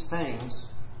of these things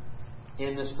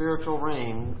in the spiritual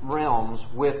realms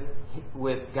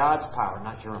with God's power,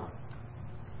 not your own.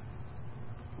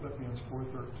 Philippians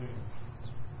 4:13.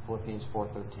 Philippians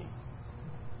 4:13.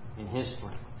 In His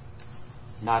strength,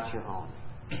 not your own.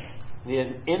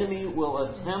 The enemy will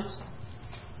attempt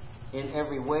in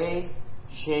every way,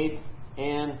 shape,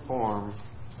 and form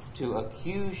to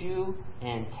accuse you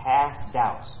and cast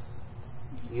doubts.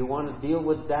 You want to deal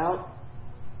with doubt?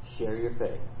 Share your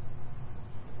faith.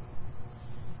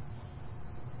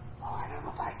 I don't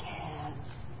know if I can.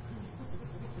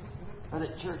 But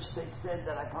at church they said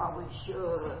that I probably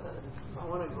should. I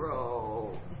want to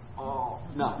grow. Oh,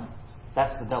 no.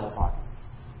 That's the devil talking.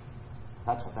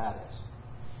 That's what that is.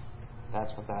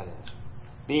 That's what that is.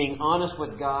 Being honest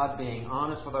with God, being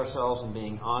honest with ourselves, and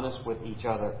being honest with each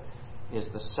other is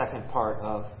the second part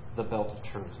of the belt of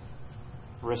truth.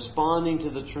 Responding to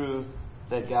the truth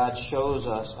that God shows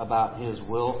us about His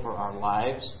will for our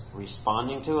lives,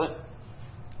 responding to it,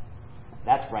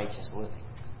 that's righteous living.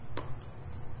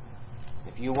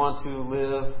 If you want to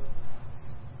live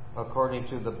according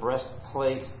to the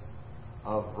breastplate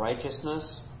of righteousness,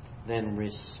 then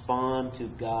respond to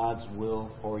God's will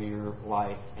for your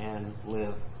life and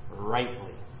live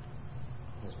rightly,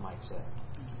 as Mike said.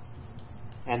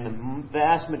 And the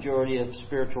vast majority of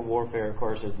spiritual warfare, of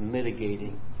course, is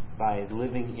mitigating by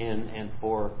living in and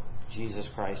for Jesus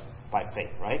Christ by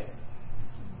faith, right?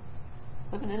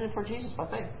 Living in and for Jesus by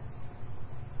faith.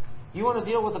 You want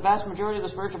to deal with the vast majority of the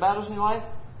spiritual battles in your life?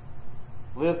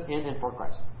 Live in and for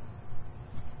Christ.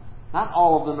 Not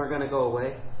all of them are going to go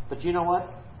away, but you know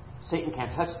what? Satan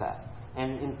can't touch that.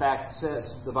 And in fact,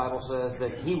 the Bible says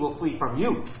that he will flee from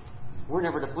you. We're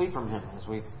never to flee from him,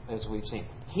 as we've seen.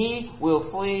 He will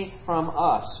flee from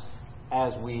us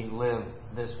as we live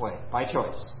this way, by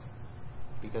choice,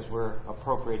 because we're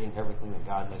appropriating everything that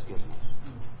God has given us.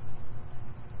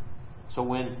 So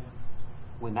when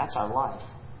that's our life,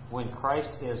 when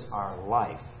Christ is our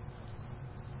life,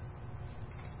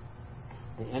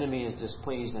 the enemy is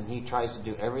displeased and he tries to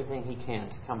do everything he can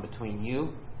to come between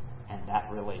you and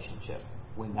that relationship,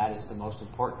 when that is the most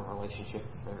important relationship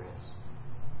there is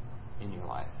in your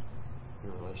life,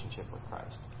 your relationship with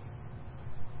Christ.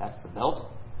 That's the belt,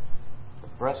 the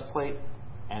breastplate,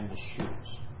 and the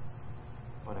shoes.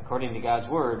 But according to God's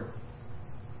Word,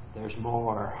 there's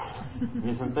more.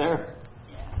 Isn't there?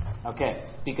 Okay,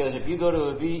 because if you go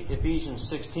to Ephesians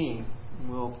 16,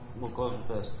 we'll close with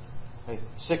this.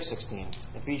 6:16.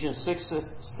 Ephesians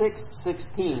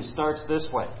 6:16 starts this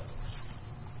way.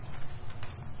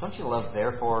 Don't you love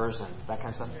therefores and that kind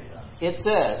of stuff? It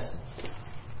says,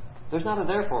 there's not a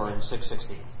therefore in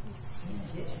 6:16.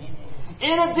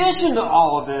 In addition to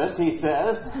all of this, he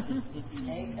says,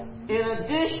 in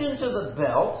addition to the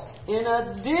belt, in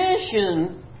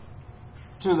addition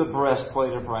to the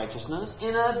breastplate of righteousness,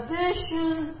 in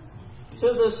addition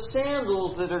to the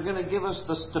sandals that are going to give us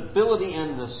the stability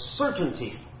and the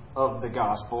certainty of the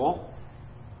gospel,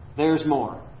 there's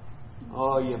more.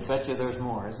 Oh, you betcha there's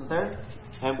more, isn't there?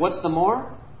 And what's the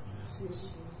more?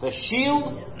 The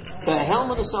shield, the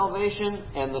helmet of salvation,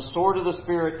 and the sword of the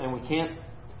Spirit, and we can't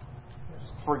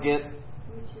forget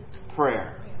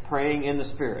prayer, praying in the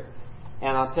Spirit.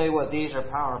 And I'll tell you what, these are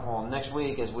powerful. Next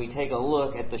week, as we take a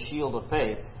look at the shield of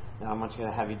faith, now I'm not going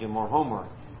to have you do more homework.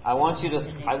 I want you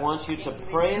to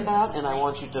pray about, and I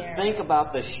want you to think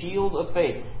about the shield of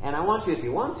faith. And I want you, if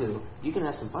you want to, you can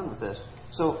have some fun with this.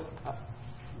 So,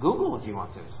 Google if you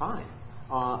want to. It's fine.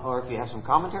 Or if you have some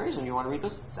commentaries and you want to read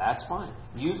this, that's fine.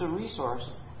 Use a resource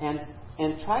and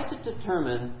try to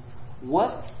determine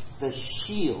what the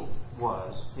shield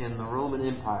was in the Roman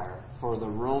Empire for the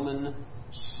Roman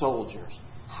soldiers.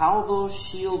 How those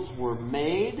shields were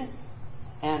made,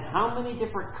 and how many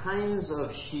different kinds of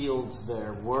shields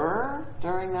there were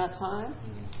during that time.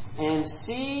 And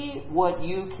see what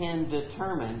you can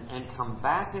determine and come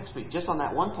back next week. Just on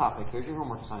that one topic, here's your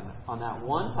homework assignment. On that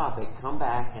one topic, come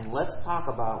back and let's talk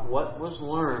about what was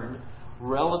learned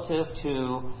relative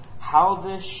to how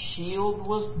this shield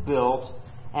was built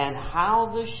and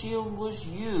how the shield was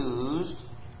used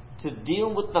to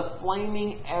deal with the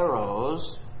flaming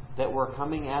arrows that were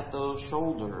coming at those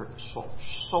soldiers.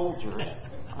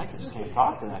 I just can't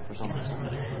talk to that for some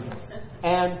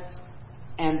reason.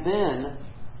 And then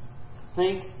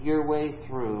think your way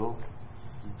through,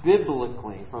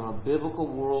 biblically, from a biblical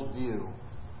worldview,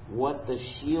 what the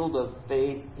shield of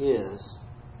faith is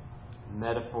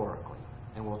metaphorically.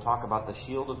 And we'll talk about the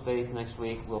shield of faith next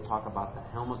week. We'll talk about the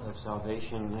helmet of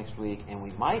salvation next week. And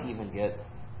we might even get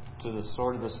to the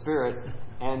sword of the Spirit.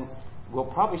 And we'll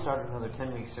probably start another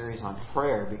 10-week series on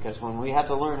prayer, because when we have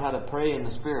to learn how to pray in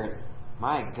the Spirit,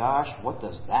 my gosh, what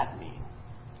does that mean?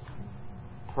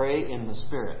 Pray in the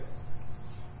Spirit.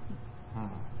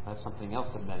 That's something else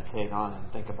to meditate on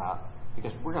and think about,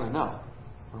 because we're going to know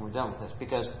when we're done with this,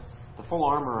 because the full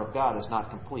armor of God is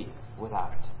not complete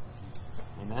without it.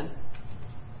 Amen?